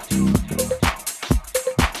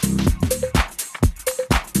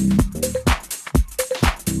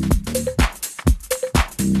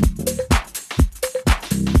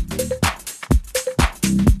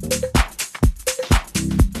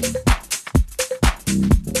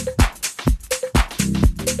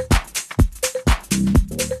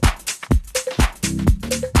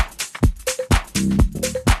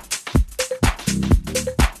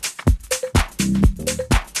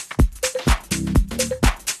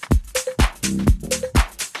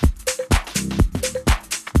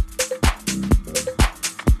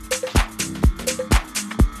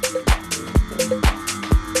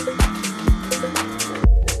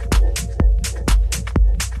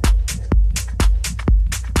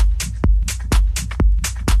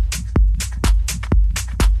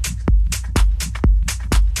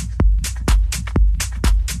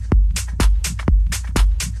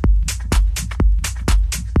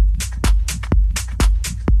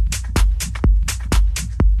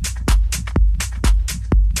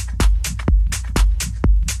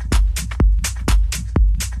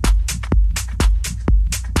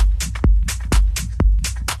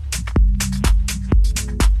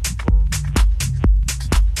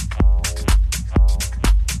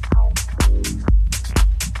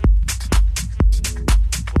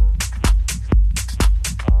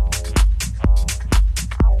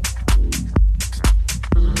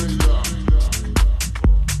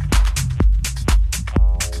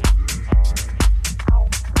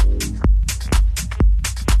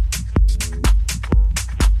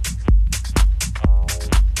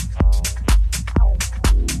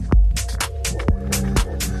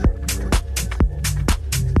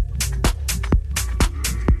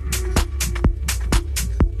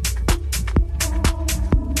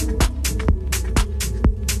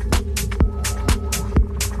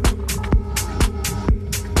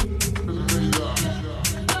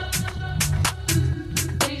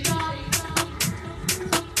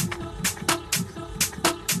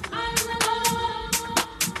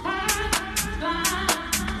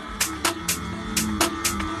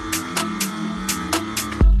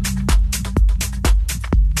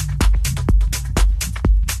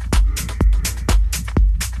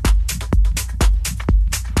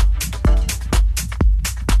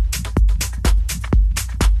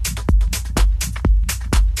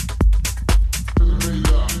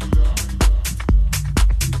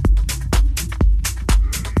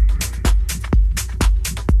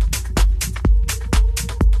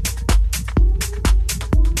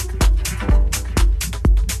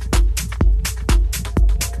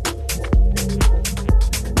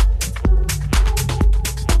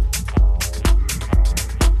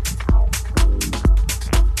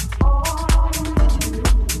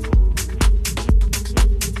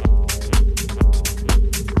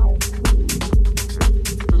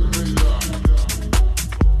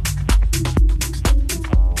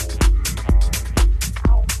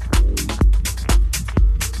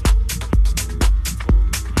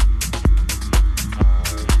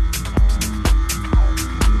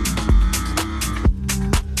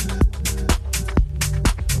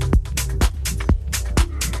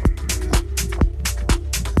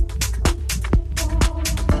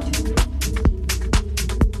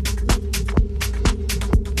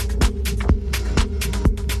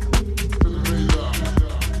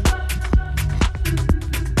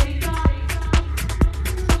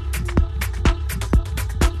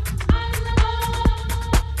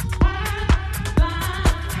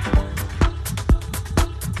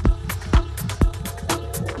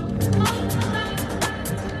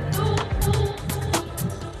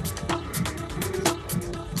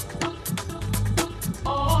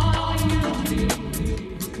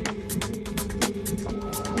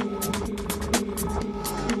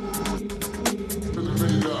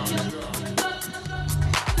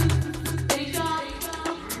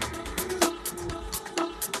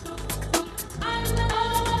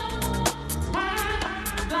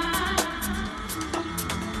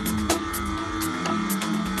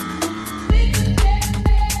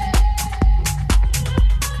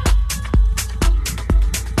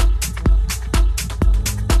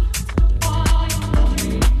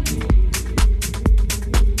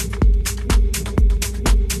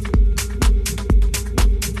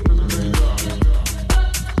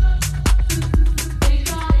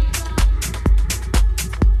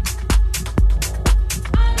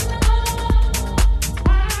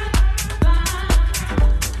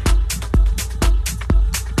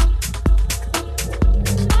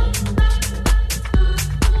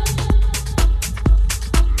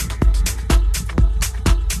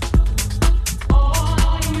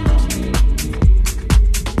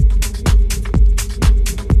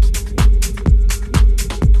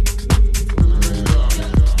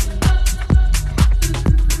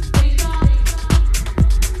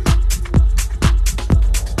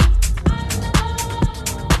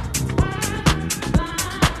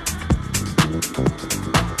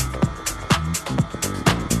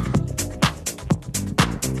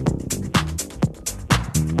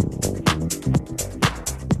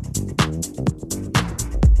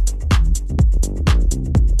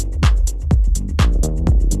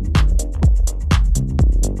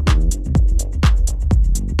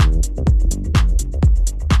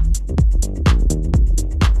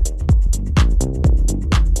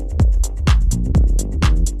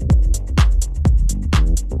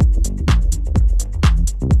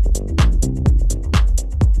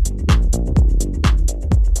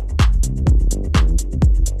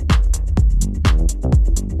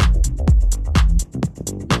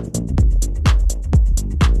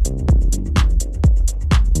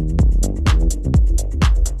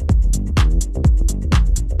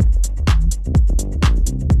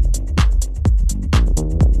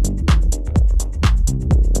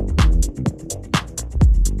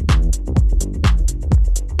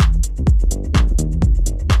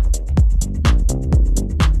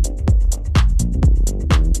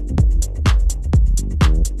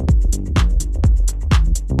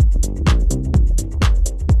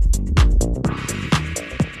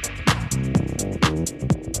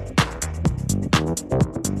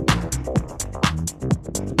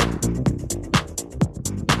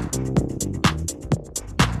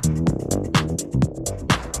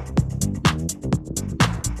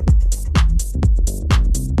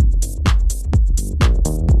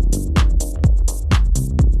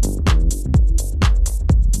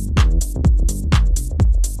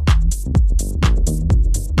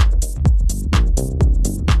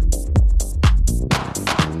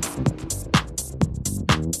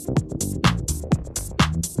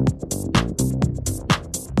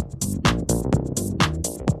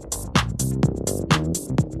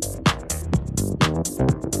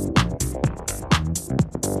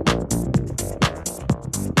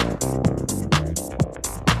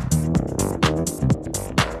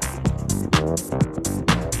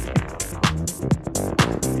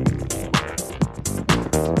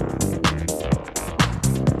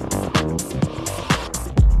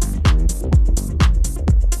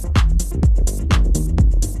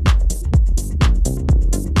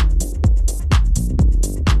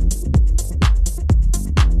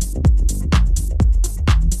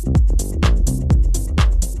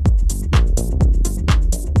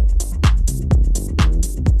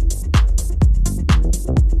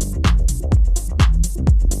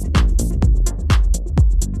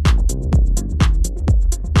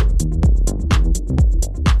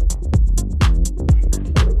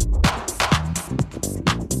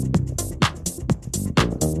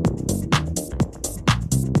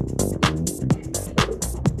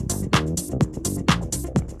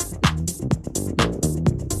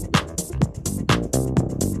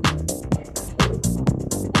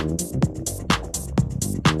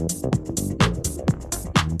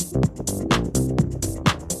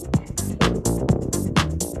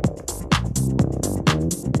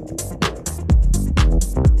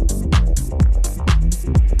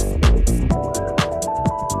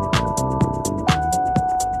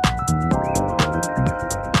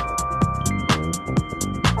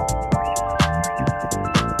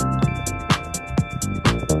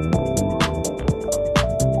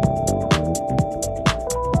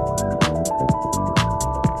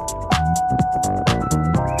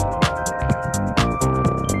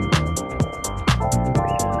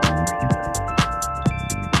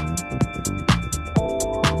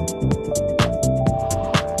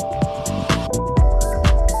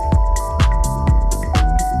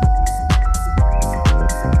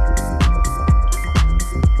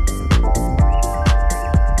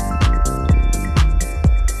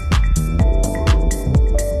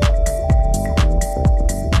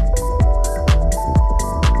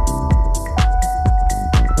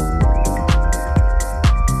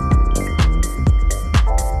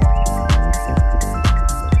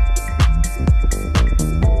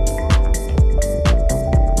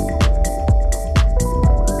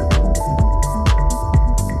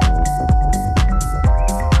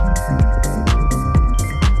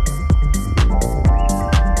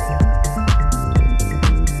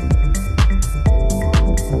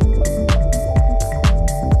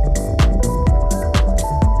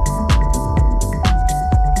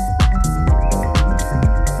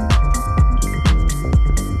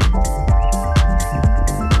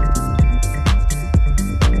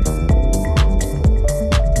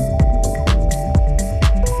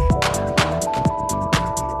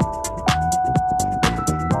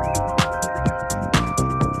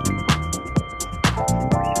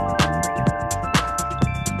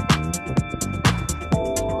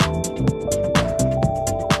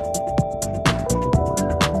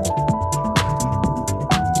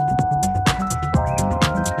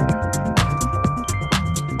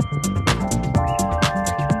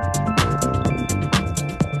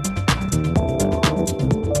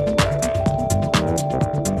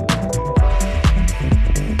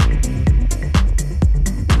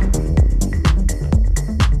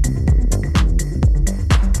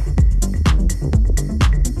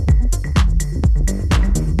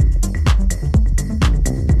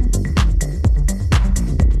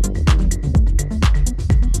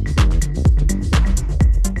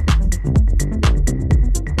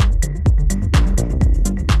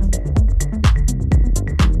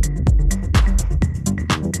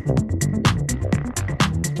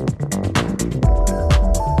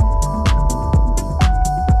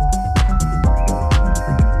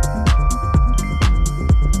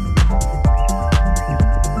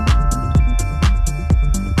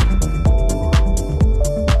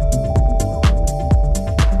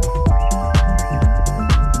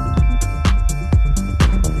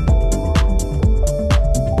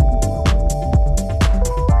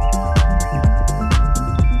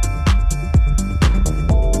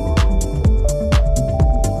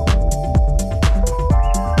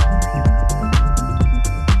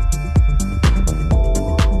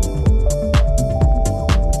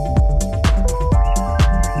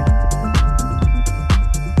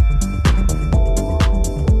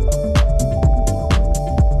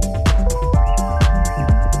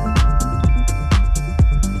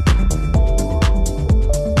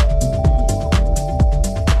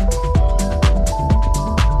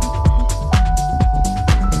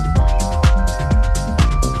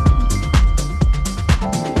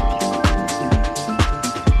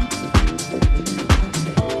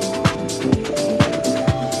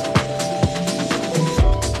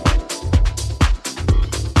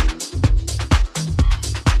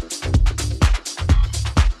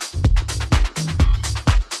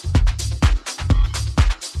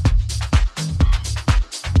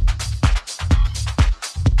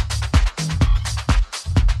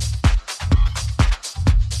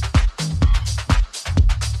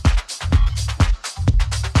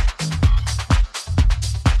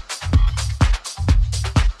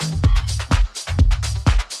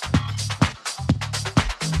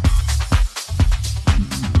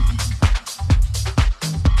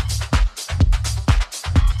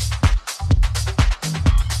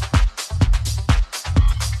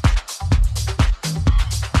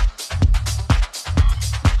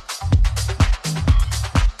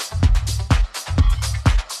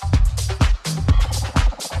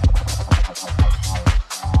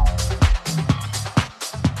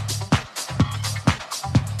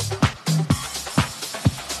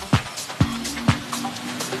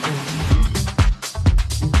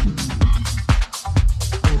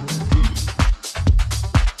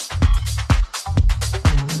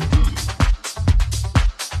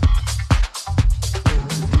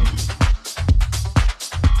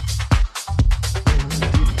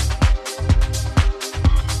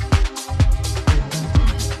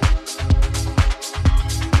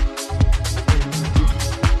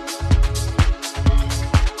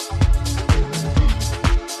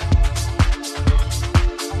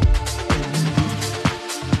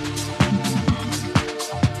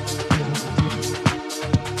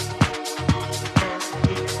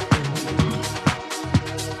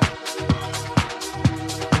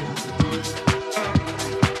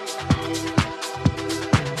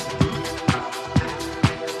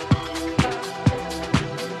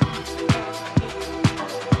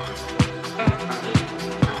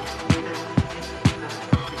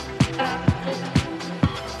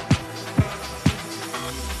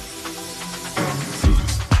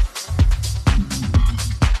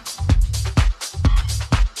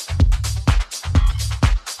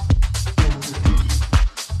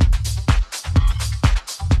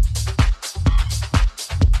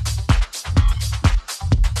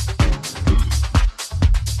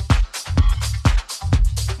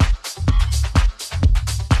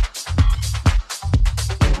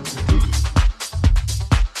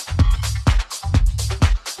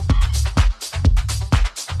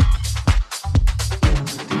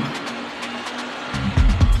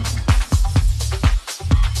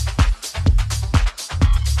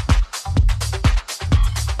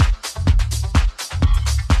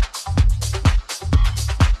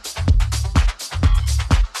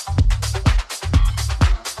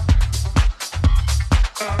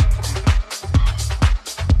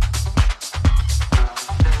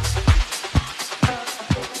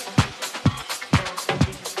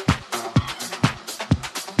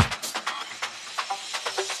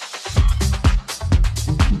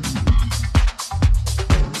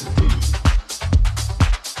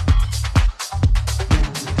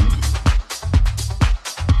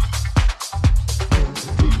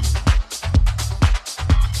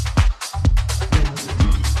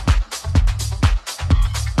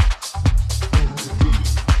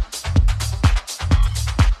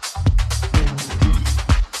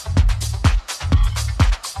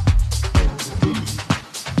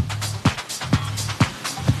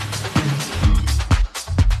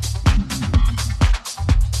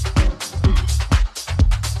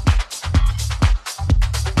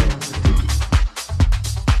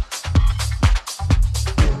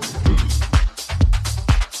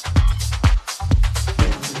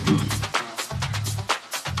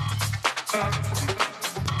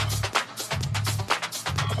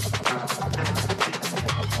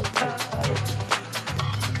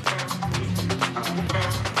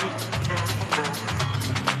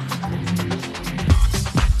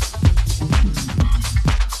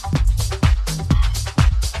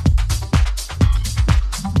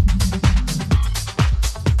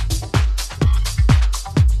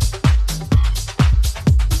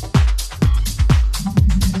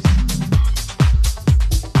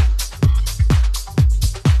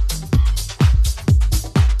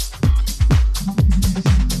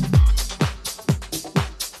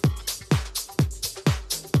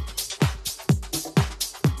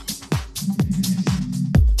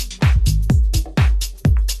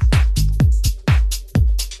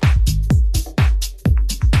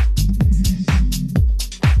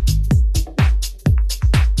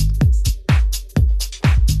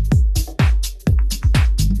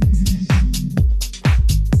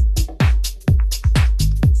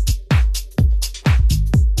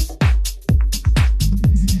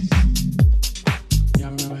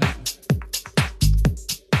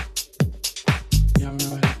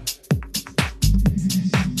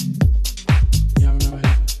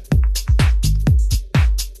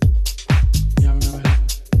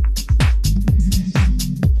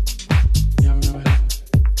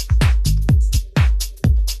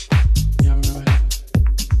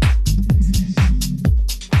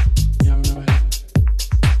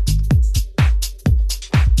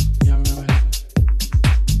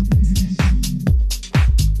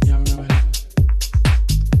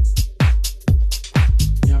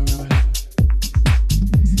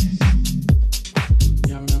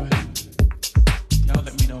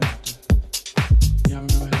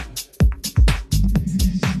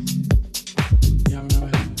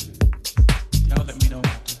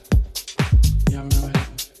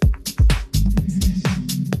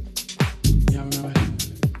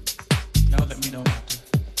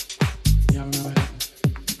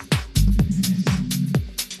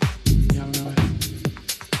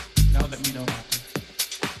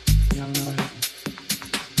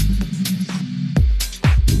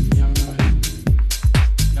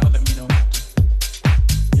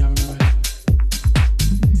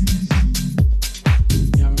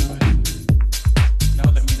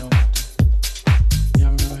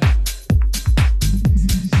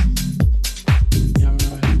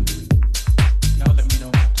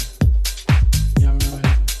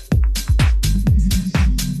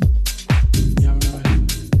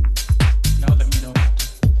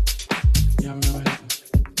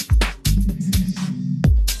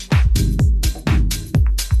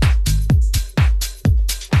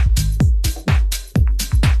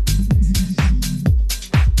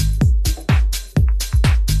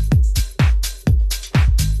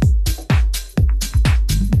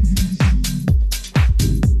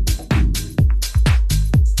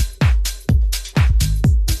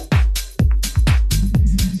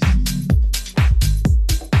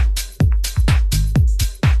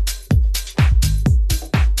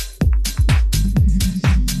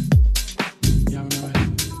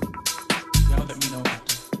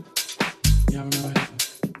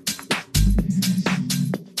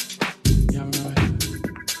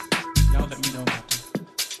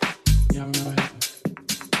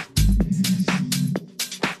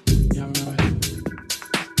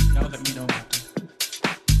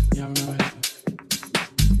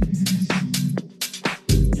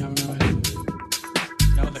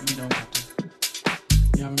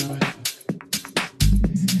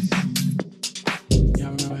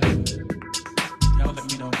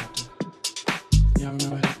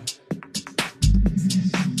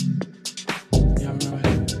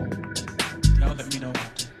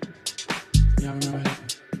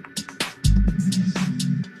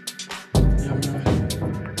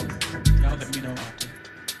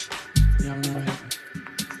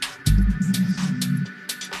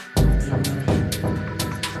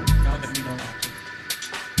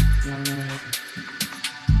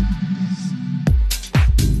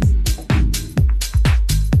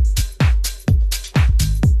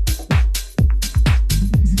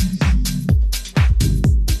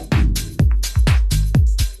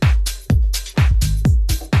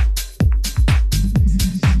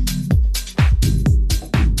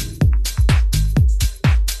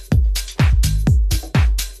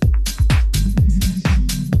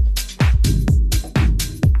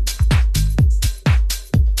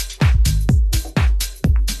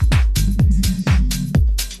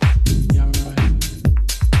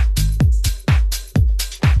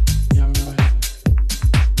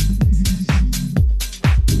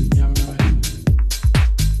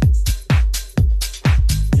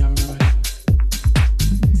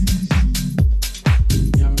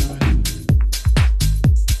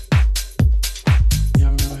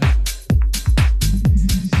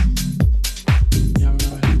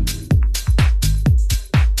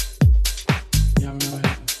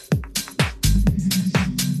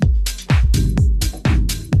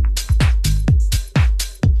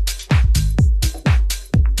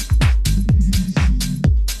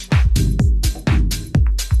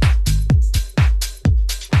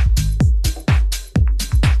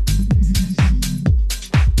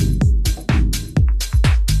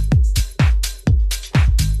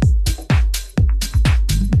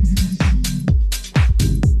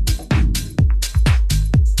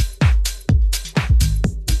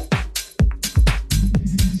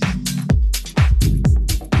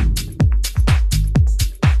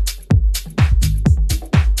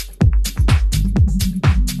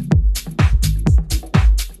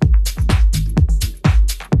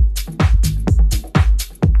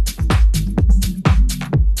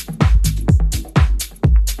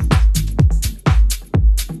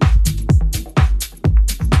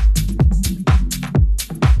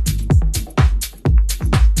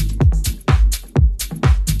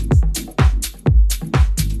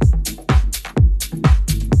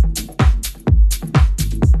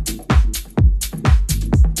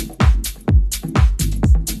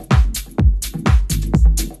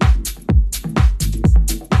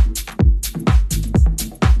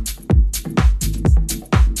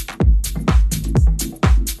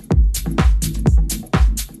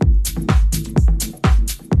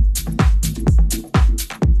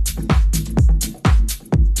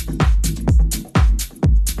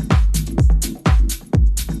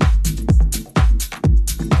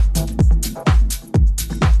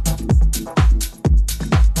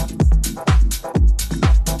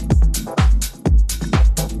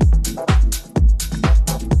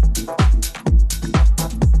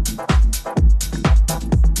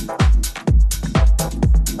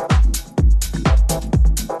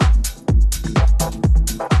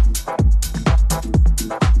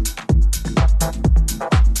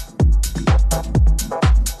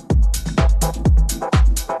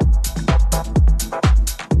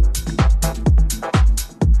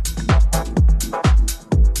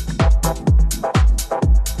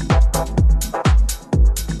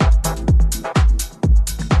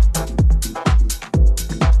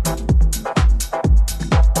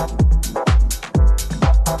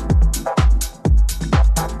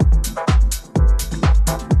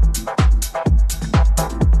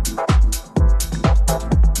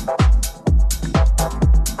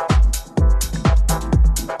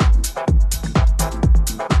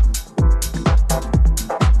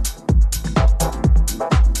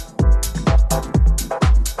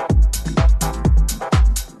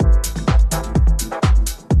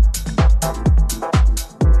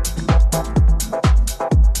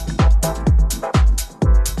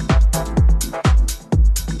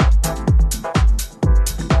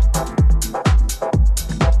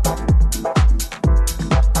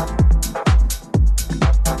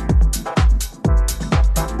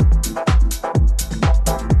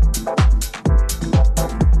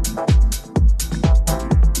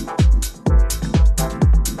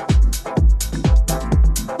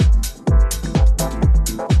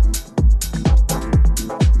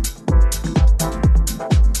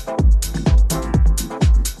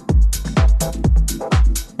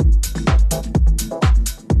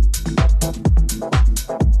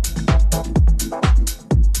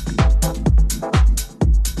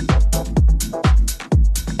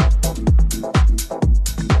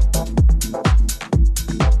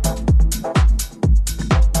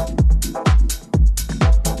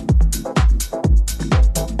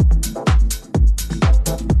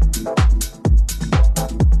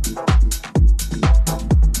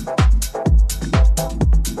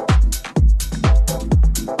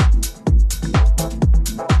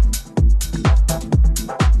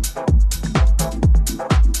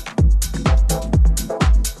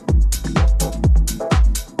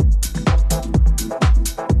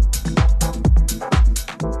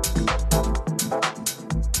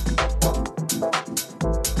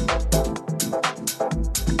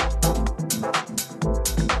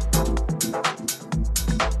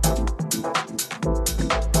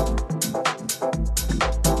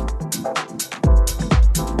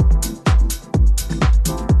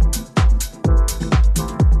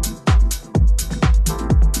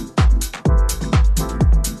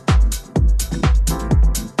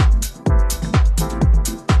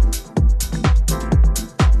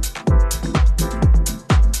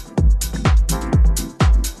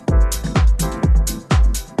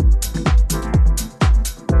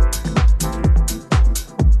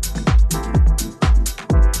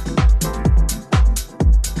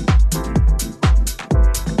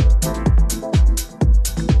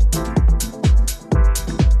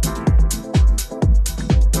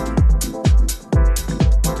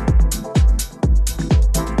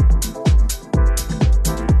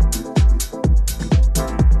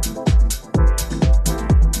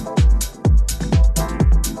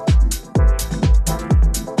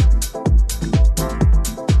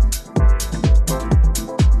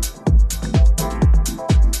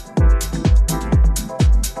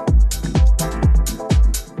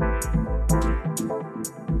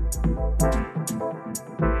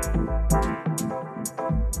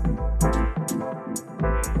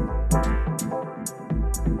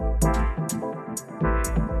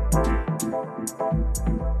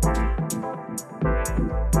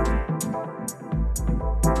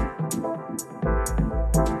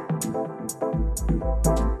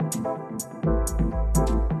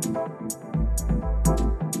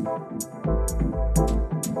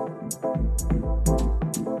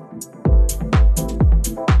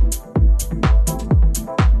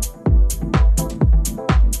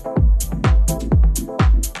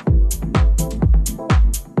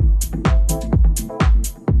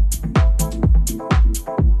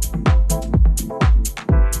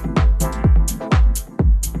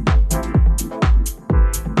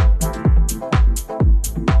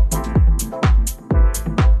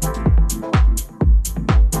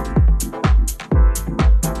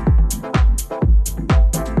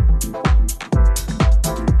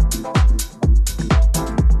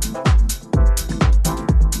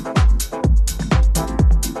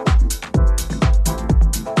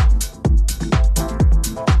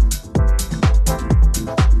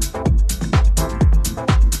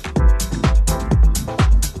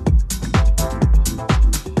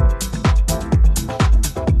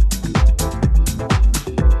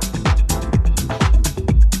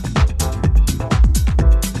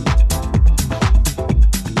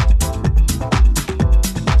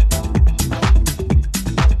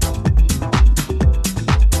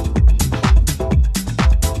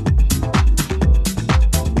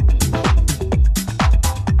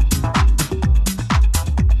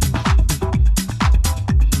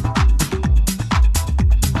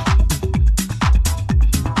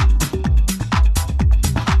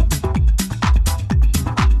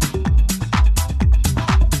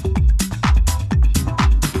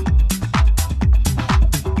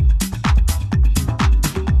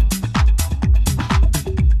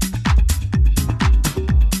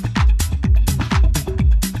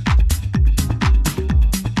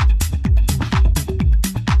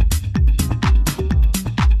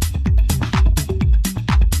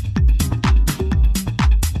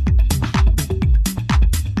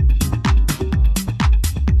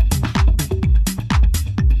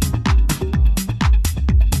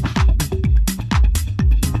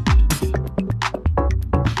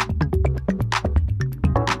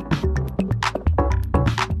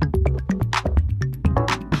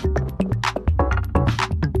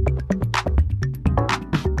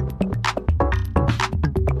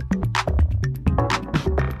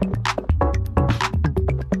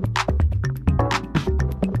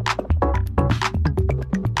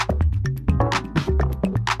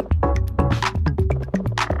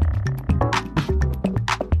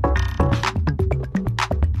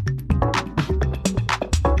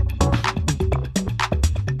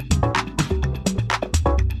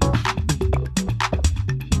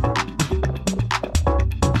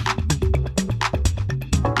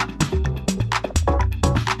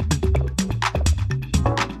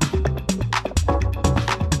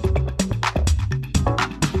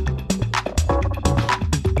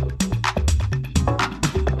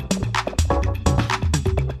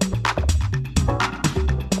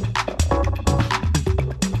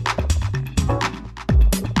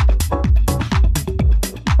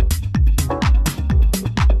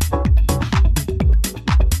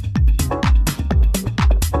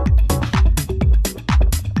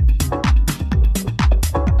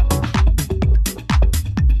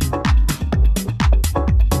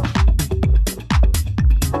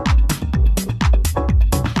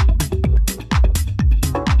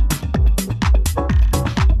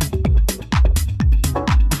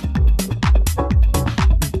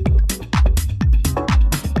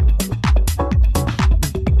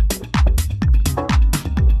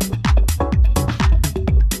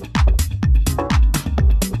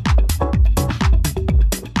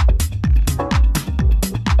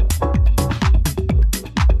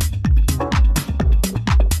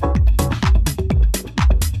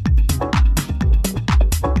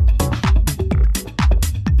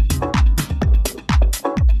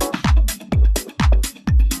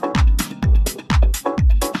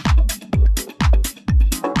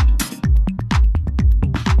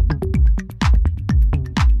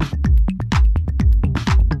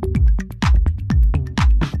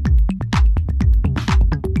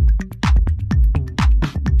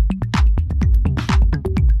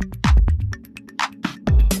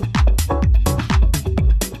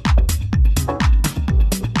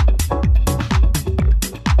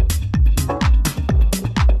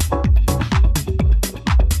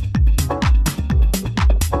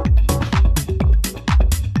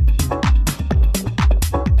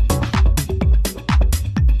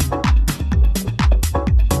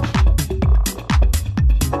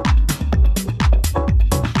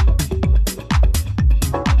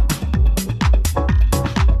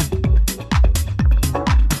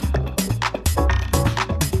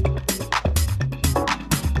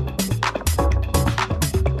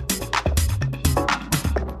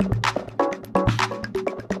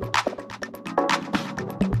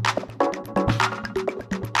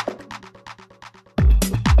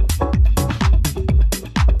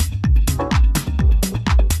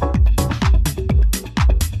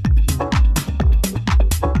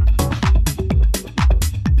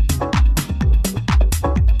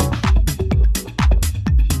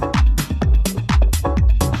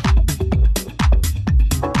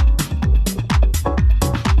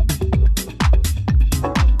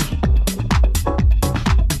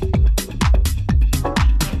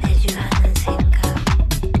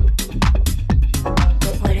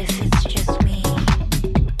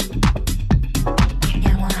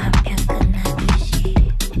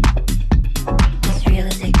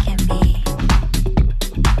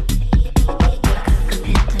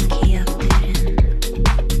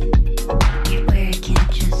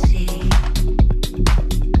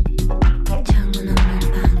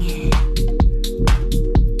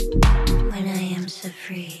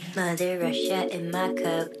 Mother Russia in my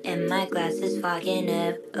cup, and my glass is fogging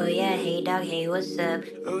up. Oh yeah, hey dog, hey what's up?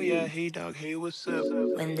 Oh yeah, hey dog, hey what's up?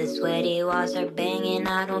 When the sweaty walls are banging,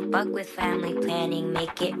 I don't fuck with family planning.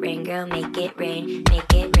 Make it rain, girl, make it rain.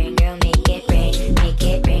 Make it rain, girl, make it rain. Make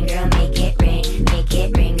it rain, girl, make it rain. Make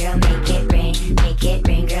it rain, girl, make it rain. Make it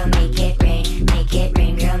rain, girl, make it rain. Make it rain,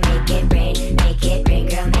 girl, make it rain. Make it rain,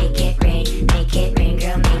 girl, make it rain. Make it rain,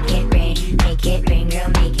 girl, make it rain. Make it rain, girl,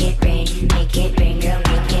 make it rain. Make it rain, girl,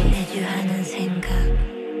 make it. 내주하는 생각.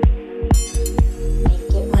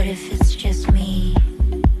 What if it's just me?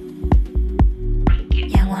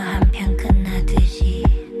 영화 한 편 끝나듯이.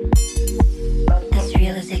 As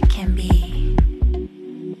real as it can be.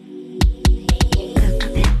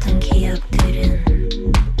 급급했던 기억들은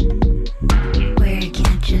where I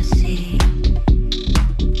can't just see.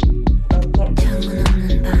 창문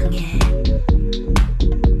없는 방에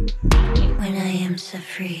when I am so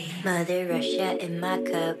free. Mother Russia in my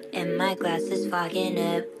cup, and my glass is fogging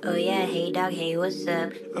up. Oh yeah, hey dog, hey what's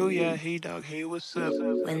up? Oh yeah, hey dog, hey what's up?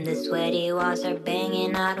 When the sweaty walls are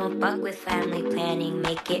banging, I don't fuck with family planning.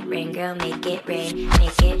 Make it rain, girl, make it rain.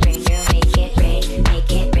 Make it rain, girl, make it rain.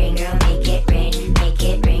 Make it rain, girl, make it rain. Make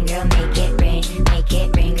it rain, girl, make it rain. Make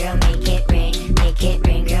it rain, girl, make it rain. Make it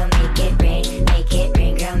rain, girl, make it rain. Make it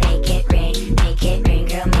rain, girl, make it rain. Make it rain,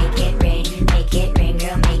 girl, make it rain. Make it rain,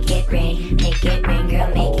 girl, make it rain. Make it rain, girl,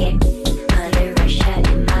 make it. Mother Russia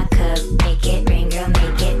in my cup. Make it rain, girl,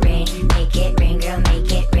 make it rain. Make it rain, girl,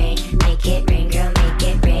 make it rain. Make it rain, girl, make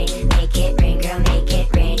it rain. Make it rain, girl, make it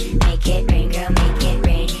rain. Make it rain, girl, make it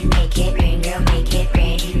rain. Make it rain, girl, make it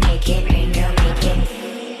rain. Make it rain, girl, make it.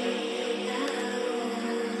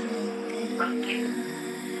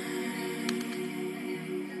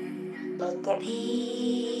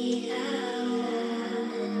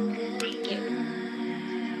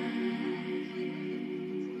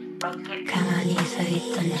 가만히 서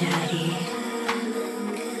있던 자리.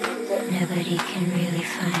 Nobody can really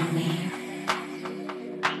find me.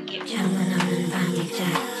 창문 없는 방이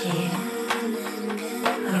작지.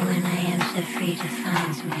 Or when I am so free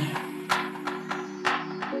defines me.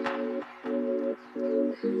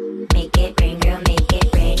 Make it rain, girl, make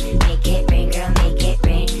it rain. Make it rain, girl, make it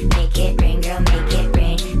rain. Make it rain, girl, make it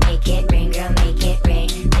rain. Make it rain, girl, make it rain.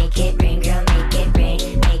 Make it rain, girl, make it rain.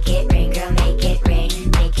 Make it rain, girl, make it rain.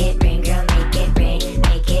 Make it rain, girl, make it rain.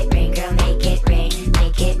 Make it rain, girl, make it rain.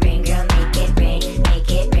 Make it rain, girl, make it rain.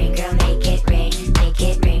 Make it rain, girl, make it rain. Make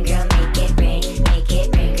it rain, girl, make it rain. Make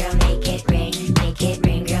it rain, girl, make it rain. Make it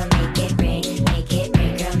rain, girl, make it rain. Make it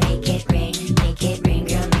rain, girl, make it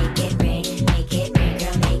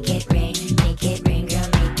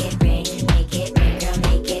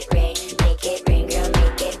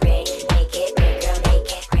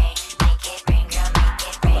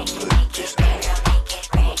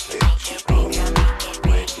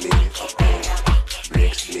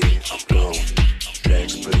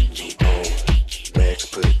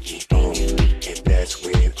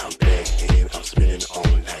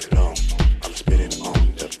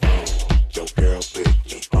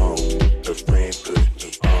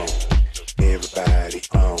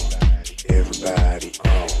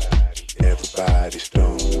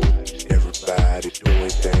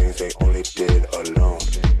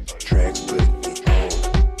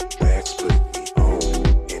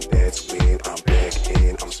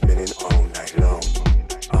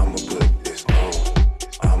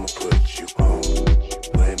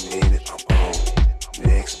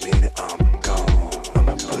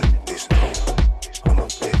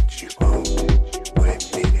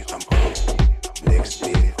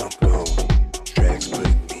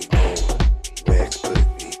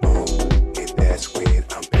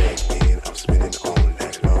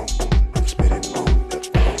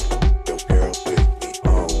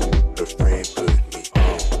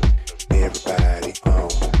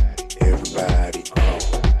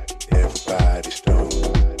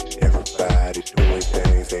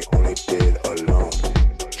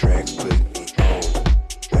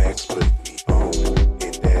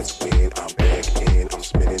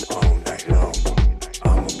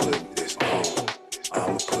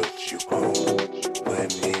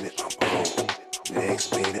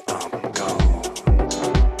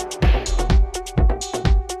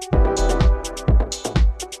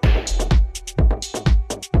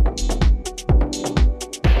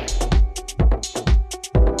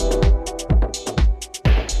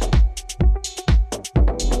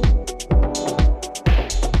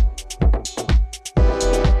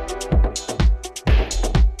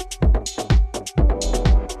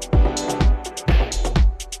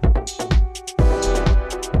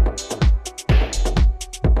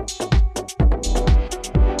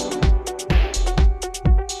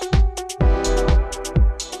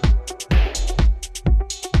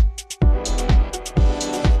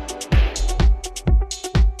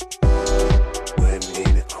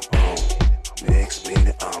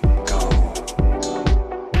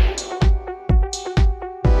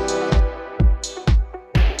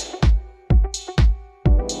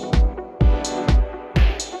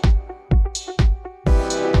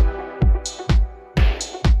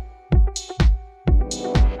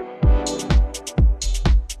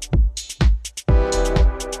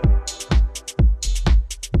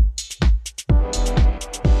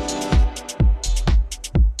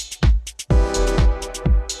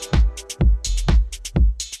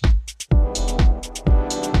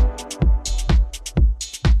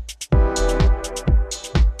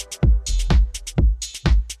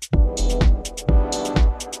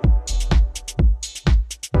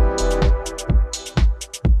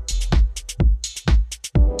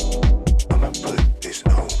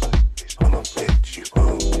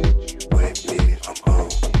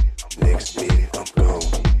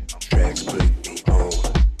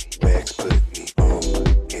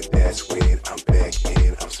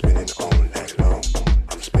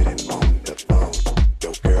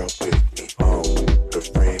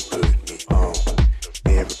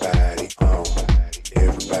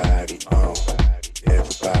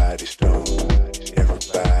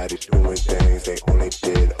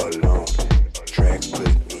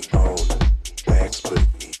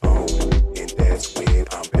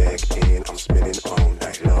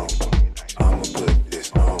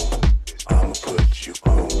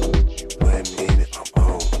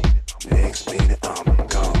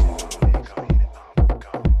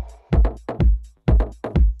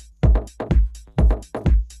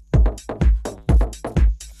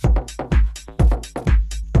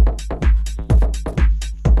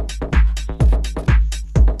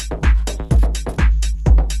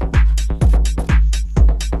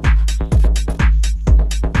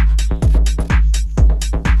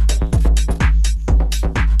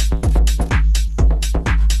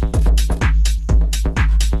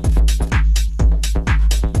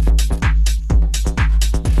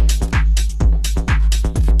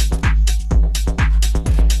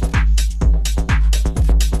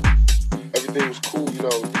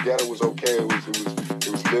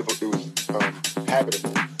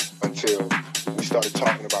until we started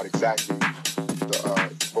talking about exactly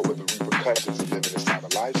what were the repercussions of living this type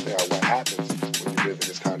of lifestyle. What happens when you live in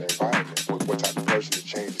this kind of environment? What type of person it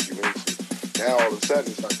changes you into? Now all of a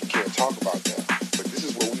sudden it's like you can't talk about that. But this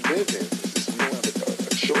is what we live in. We don't have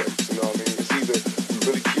a choice. You know what I mean? It's either we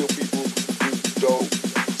really kill people, do dope,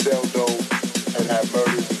 sell dope, and have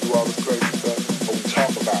murders and do all this crazy stuff, or we talk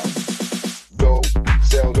about dope,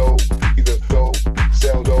 sell dope, either dope,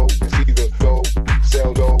 sell dope. It's either dope,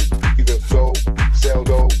 sell dope, either dope, sell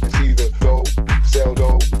dope. It's either dope, sell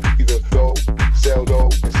dope, either dope, sell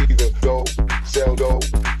dope. It's either dope, sell dope,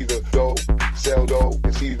 either dope, sell dope.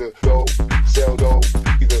 It's either dope, sell dope,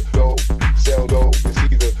 either dope,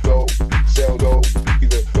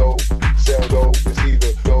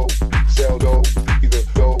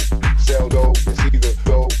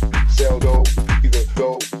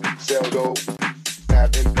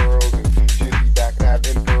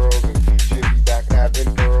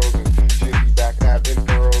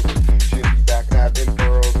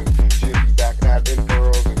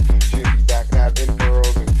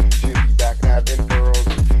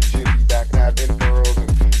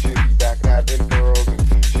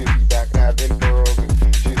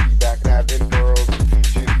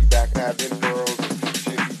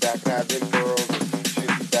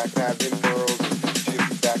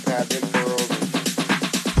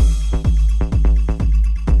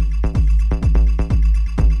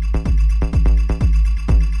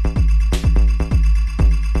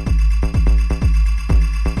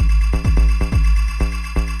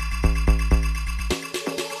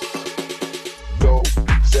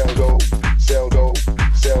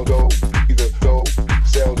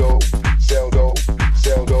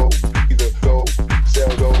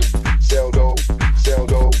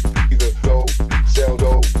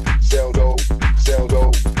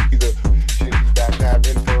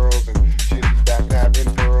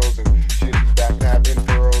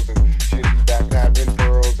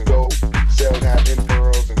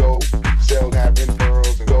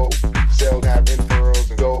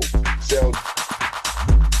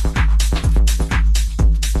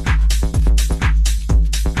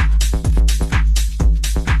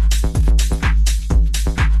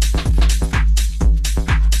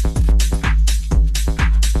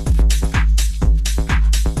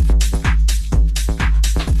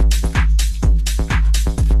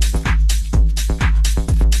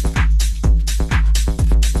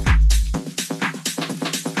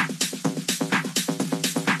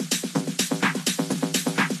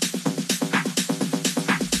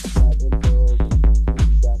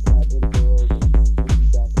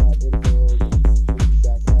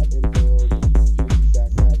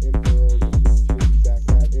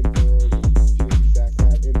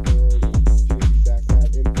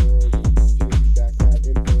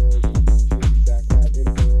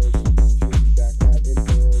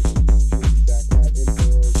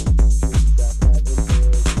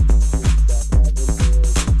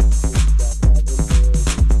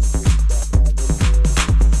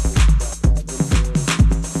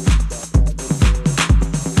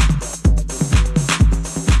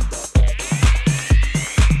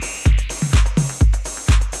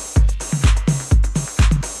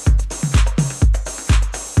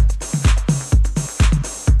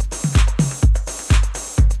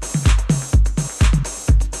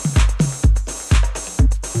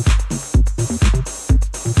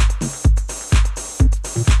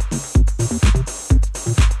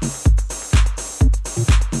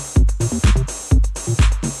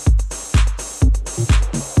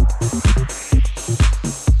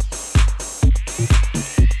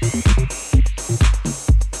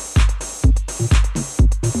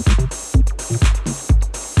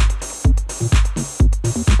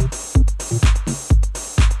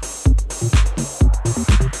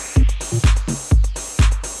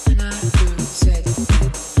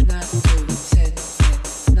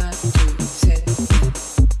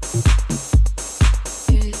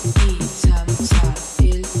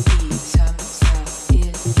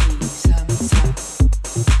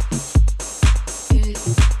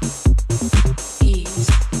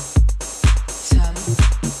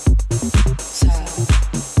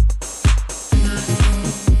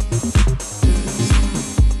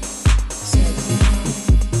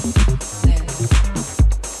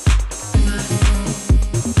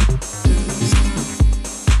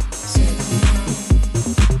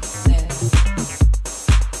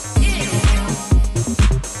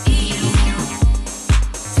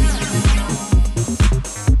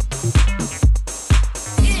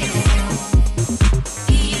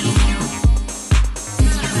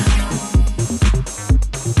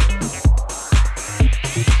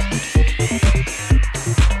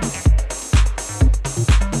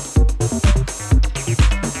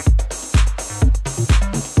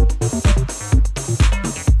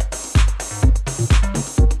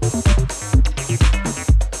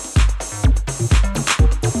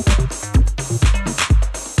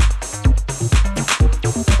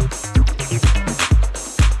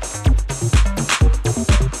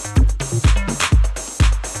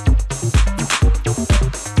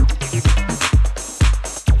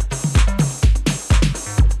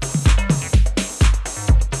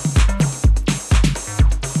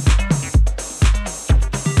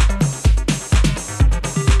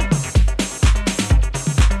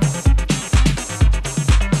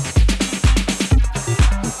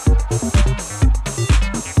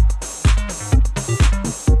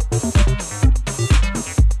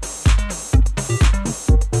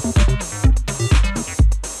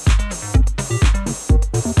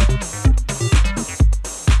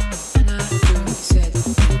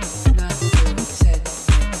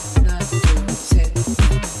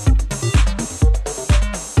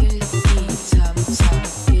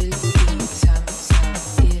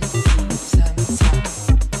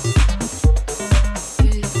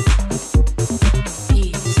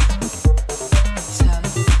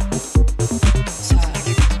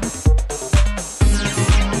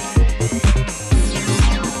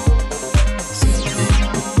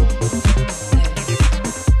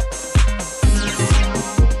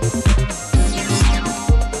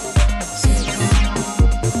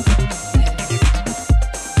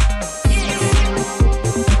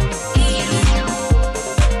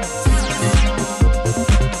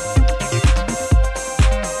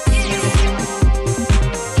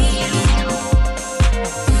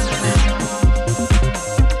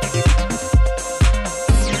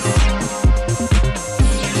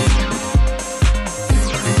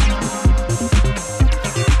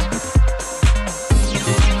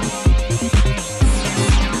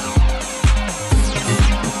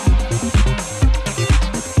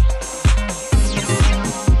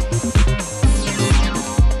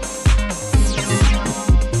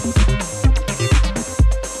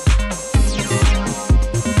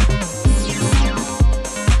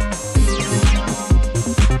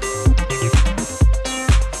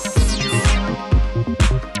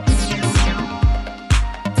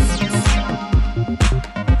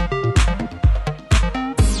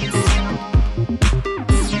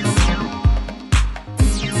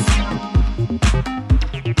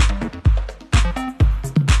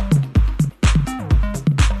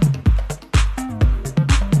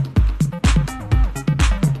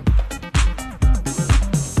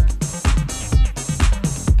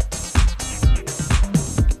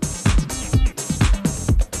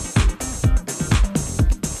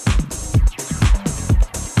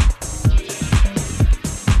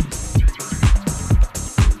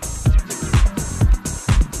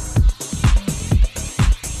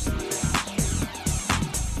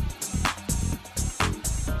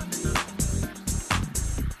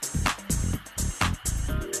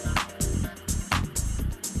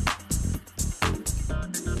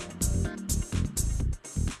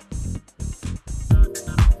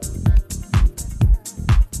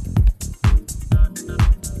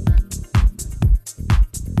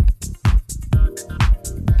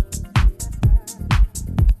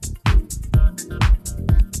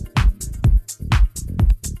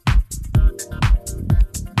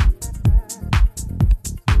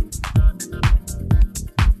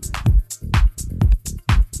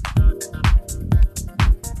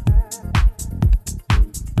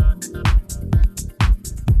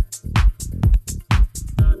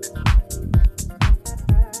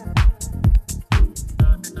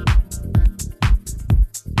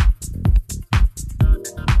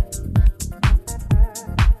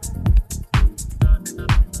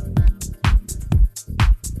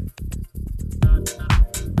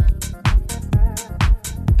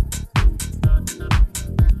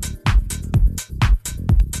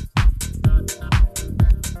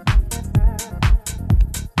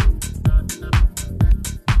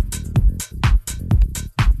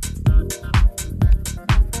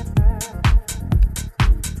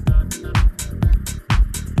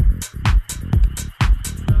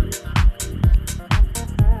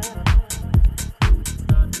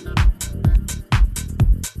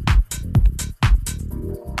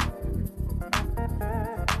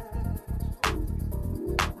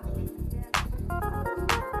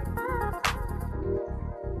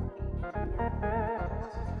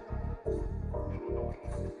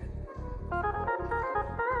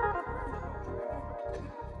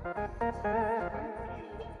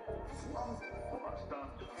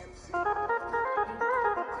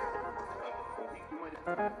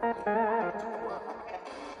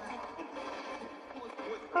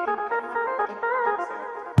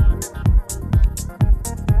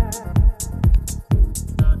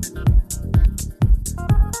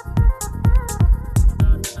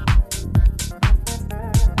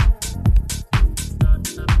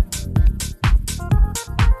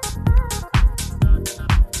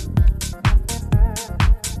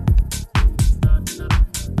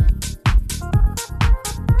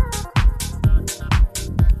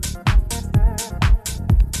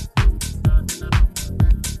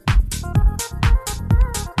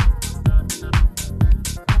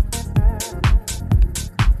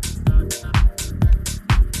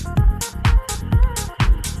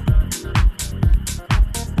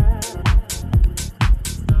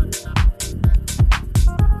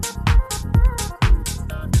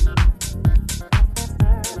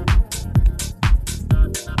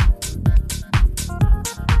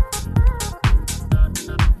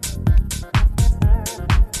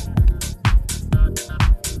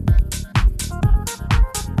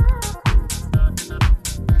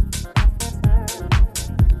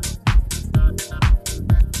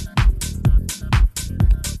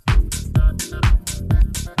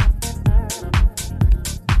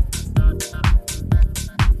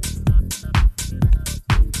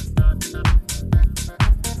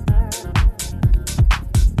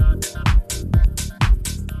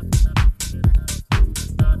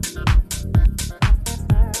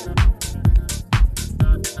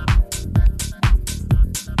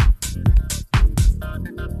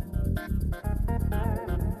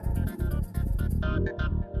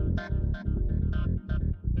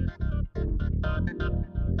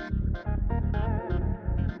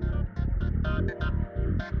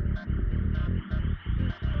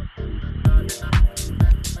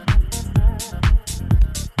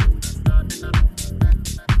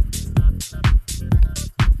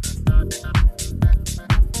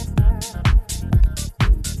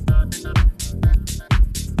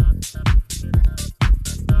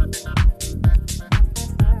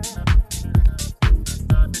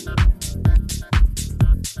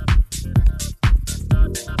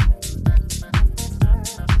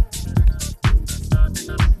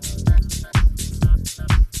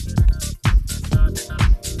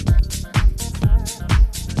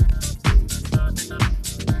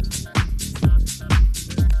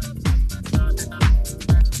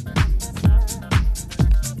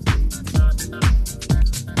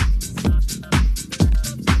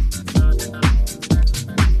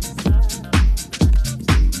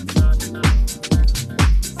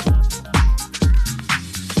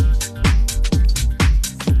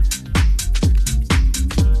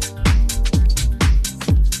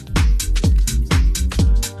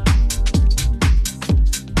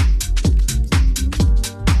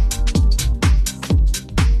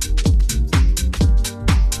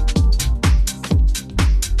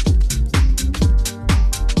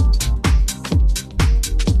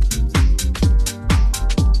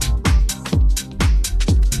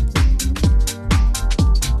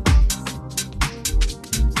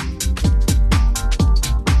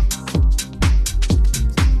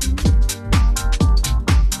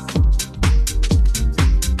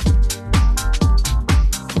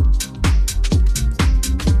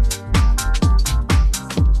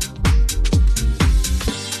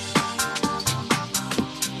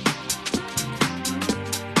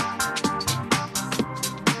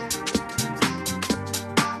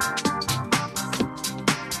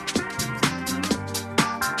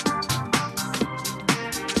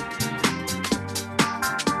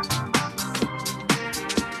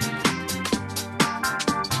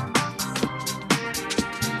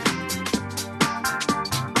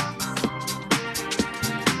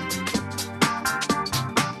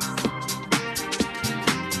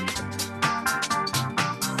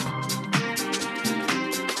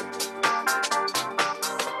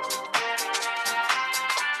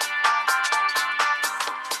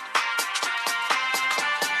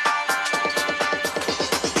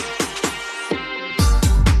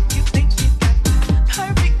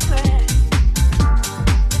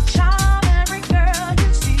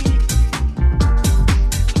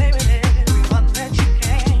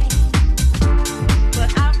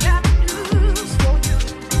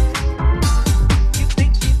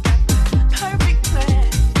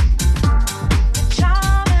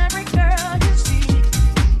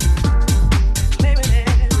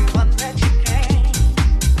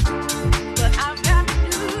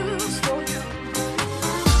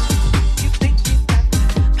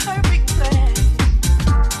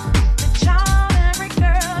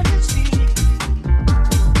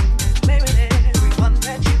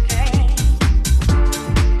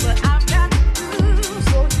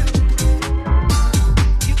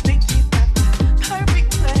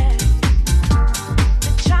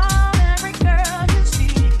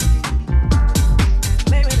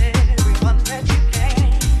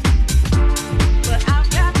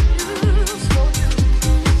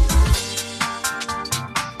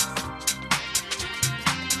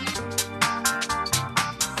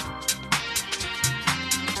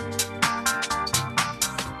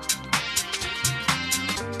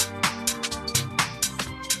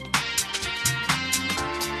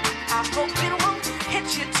 hoping it won't hit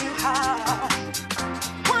you too hard.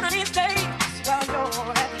 One of these days while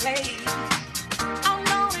you're at play, I'm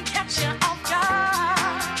gonna catch you off guard.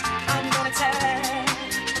 I'm gonna tear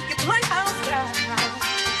your playhouse down.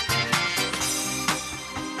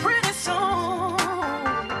 Pretty soon,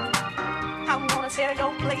 I'm gonna tear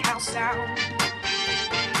your playhouse down.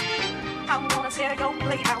 I'm gonna tear your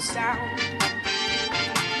playhouse down.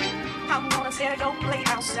 I'm gonna tear your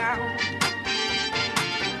playhouse down.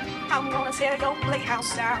 I'm gonna tear your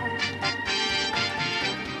playhouse down.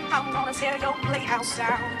 I'm gonna tear your playhouse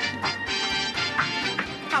down.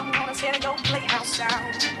 I'm gonna tear your playhouse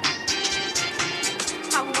down.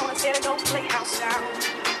 I'm gonna tear your playhouse down.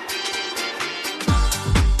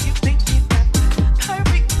 You think you got the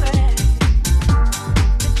perfect plan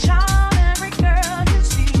to charm every girl you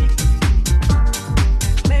see,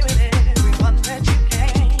 play with everyone that you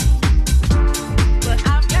can. But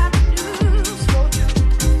I've got news for you.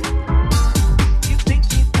 You think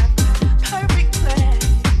you got the perfect plan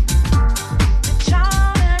to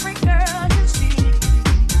charm every girl you see,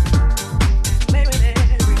 play with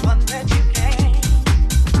everyone that you can.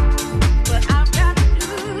 But I've got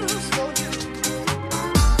news for you.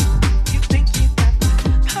 You think you got the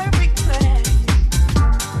perfect plan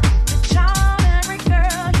to charm every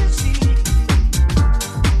girl you see,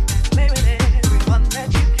 play with everyone that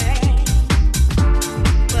you can.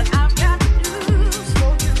 But I've got news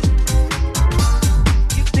for you.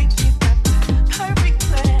 You think you got the perfect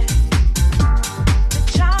plan to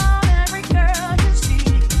charm every girl you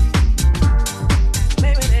see,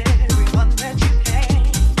 play with everyone that you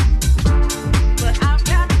can. But I've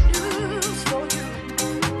got news for you.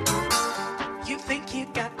 You think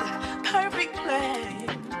you got the perfect plan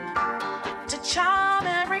to charm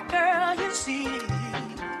every girl you see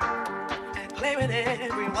and play with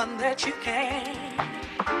everyone that you can.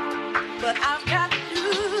 But I've got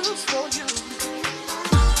news for you.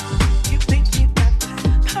 You think you got the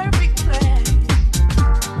perfect plan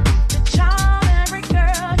to charm every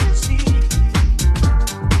girl you see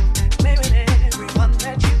and play with everyone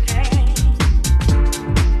that you can.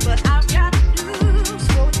 But I've got news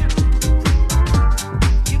for you.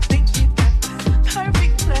 You think you got the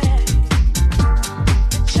perfect plan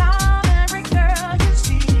to charm every girl you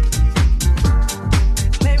see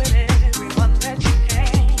and play with everyone that you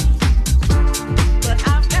can. But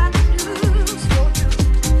I've got news for you.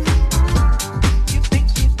 You think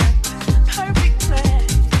you got the perfect plan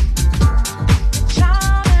to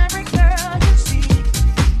charm every girl you see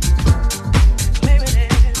and play with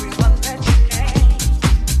everyone that you can.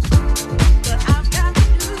 But I've got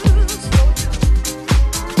news for you.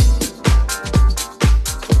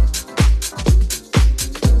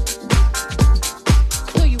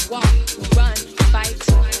 Will you walk, run, fight?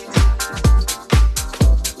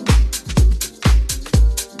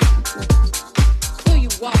 Will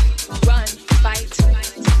you walk, run, fight?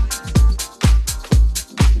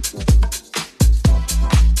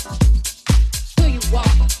 Will you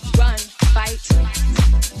walk, run, fight?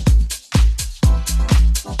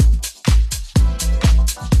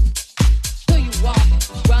 Will you walk,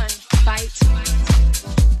 run, fight?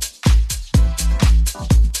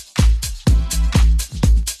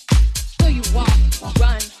 Will you walk,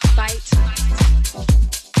 run, fight?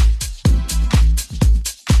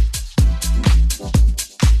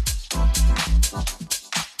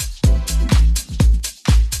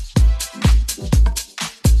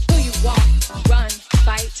 Will you walk, run,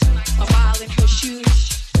 fight? A mile in her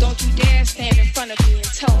shoes. Don't you dare stand in front of me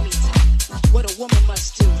and tell me what a woman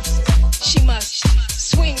must do. She must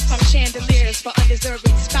swing from chandeliers for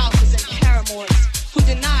undeserving spouses and paramours who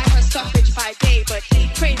deny her suffrage by day but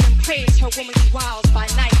praise her womanly wiles by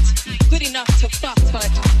night. Good enough to fuck but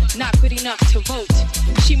not good enough to vote.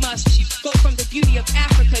 She must go from the beauty of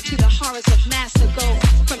Africa to the horrors of Massa. Go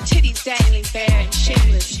from titties dangling bare and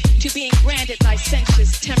shameless to being branded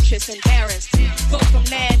licentious, temptress, embarrassed. Go from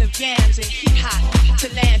land of yams and heat hot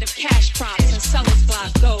to land of cash crops and sellers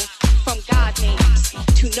block. Go from God names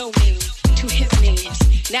to no name to his names.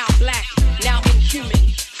 Now black, now inhuman.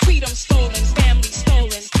 Freedom stolen, family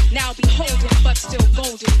stolen. Now beholden, but still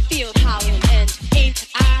golden. Field howling, and ain't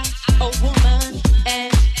I a woman?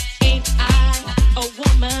 And ain't I a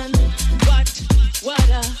woman? What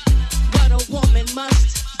a woman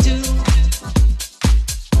must do.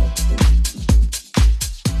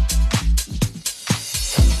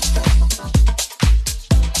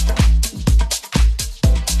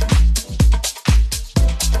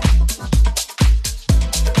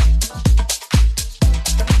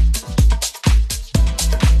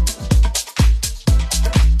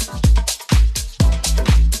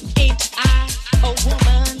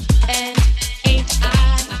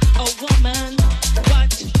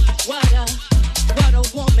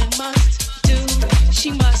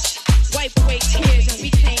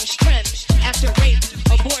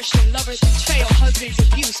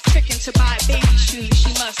 abuse, tricking to buy baby shoes.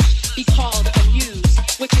 She must be called a muse,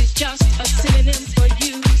 which is just a synonym for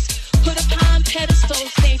use. Put upon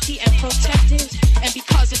pedestals, dainty and protected, and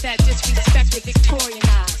because of that disrespected,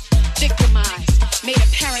 victorianized, victimized, made a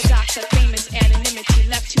paradox of famous anonymity,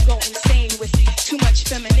 left to go insane with too much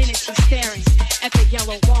femininity, staring at the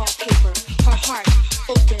yellow wallpaper. Her heart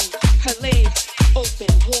open, her legs open,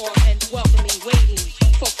 warm and welcoming, waiting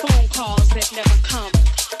for phone calls that never come,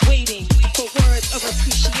 waiting for words of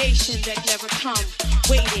appreciation that never come,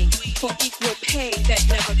 waiting for equal pay that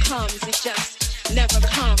never comes. It just never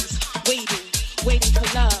comes. Waiting, waiting for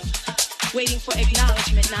love, waiting for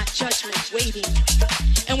acknowledgement, not judgment, waiting.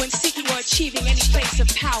 And when seeking or achieving any place of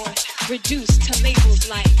power, reduced to labels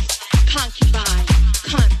like concubine,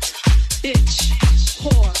 cunt, bitch,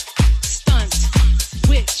 whore, stunt,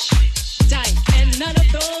 witch, dyke. And none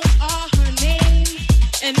of those are her name,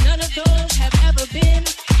 and none of those have ever been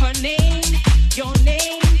her name, your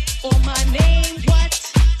name, or my name.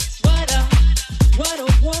 What a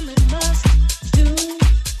woman must do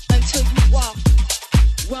until you walk,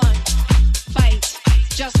 run, fight,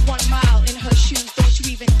 just 1 mile in her shoes. Don't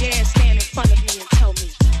you even dare stand in front of me and tell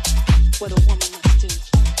me what a woman must do.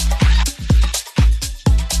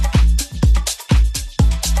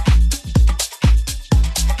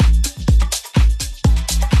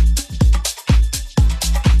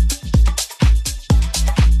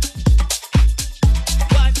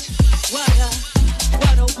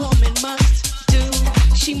 What a woman must do.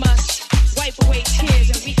 She must wipe away tears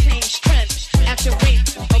and reclaim strength after rape,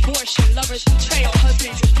 abortion, lover's betrayal,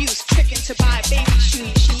 husband's abuse, tricking to buy baby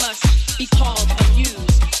shoes. She must be called a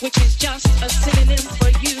muse, which is just a synonym for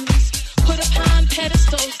use. Put upon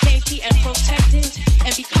pedestals, dainty and protected,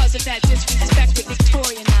 and because of that disrespected,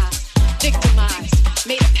 victorianized, victimized,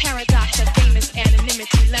 made a paradox of famous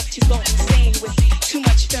anonymity, left to go insane with too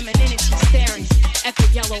much femininity, staring at the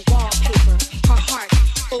yellow wallpaper. Her heart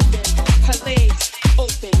open, her legs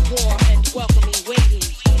open, warm and welcoming, waiting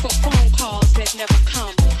for phone calls that never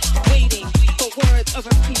come, waiting for words of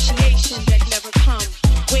appreciation that never come,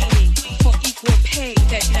 waiting for equal pay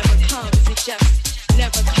that never comes. It just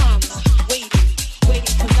never comes. Waiting,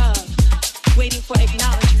 waiting for love, waiting for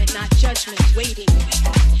acknowledgement, not judgment, waiting.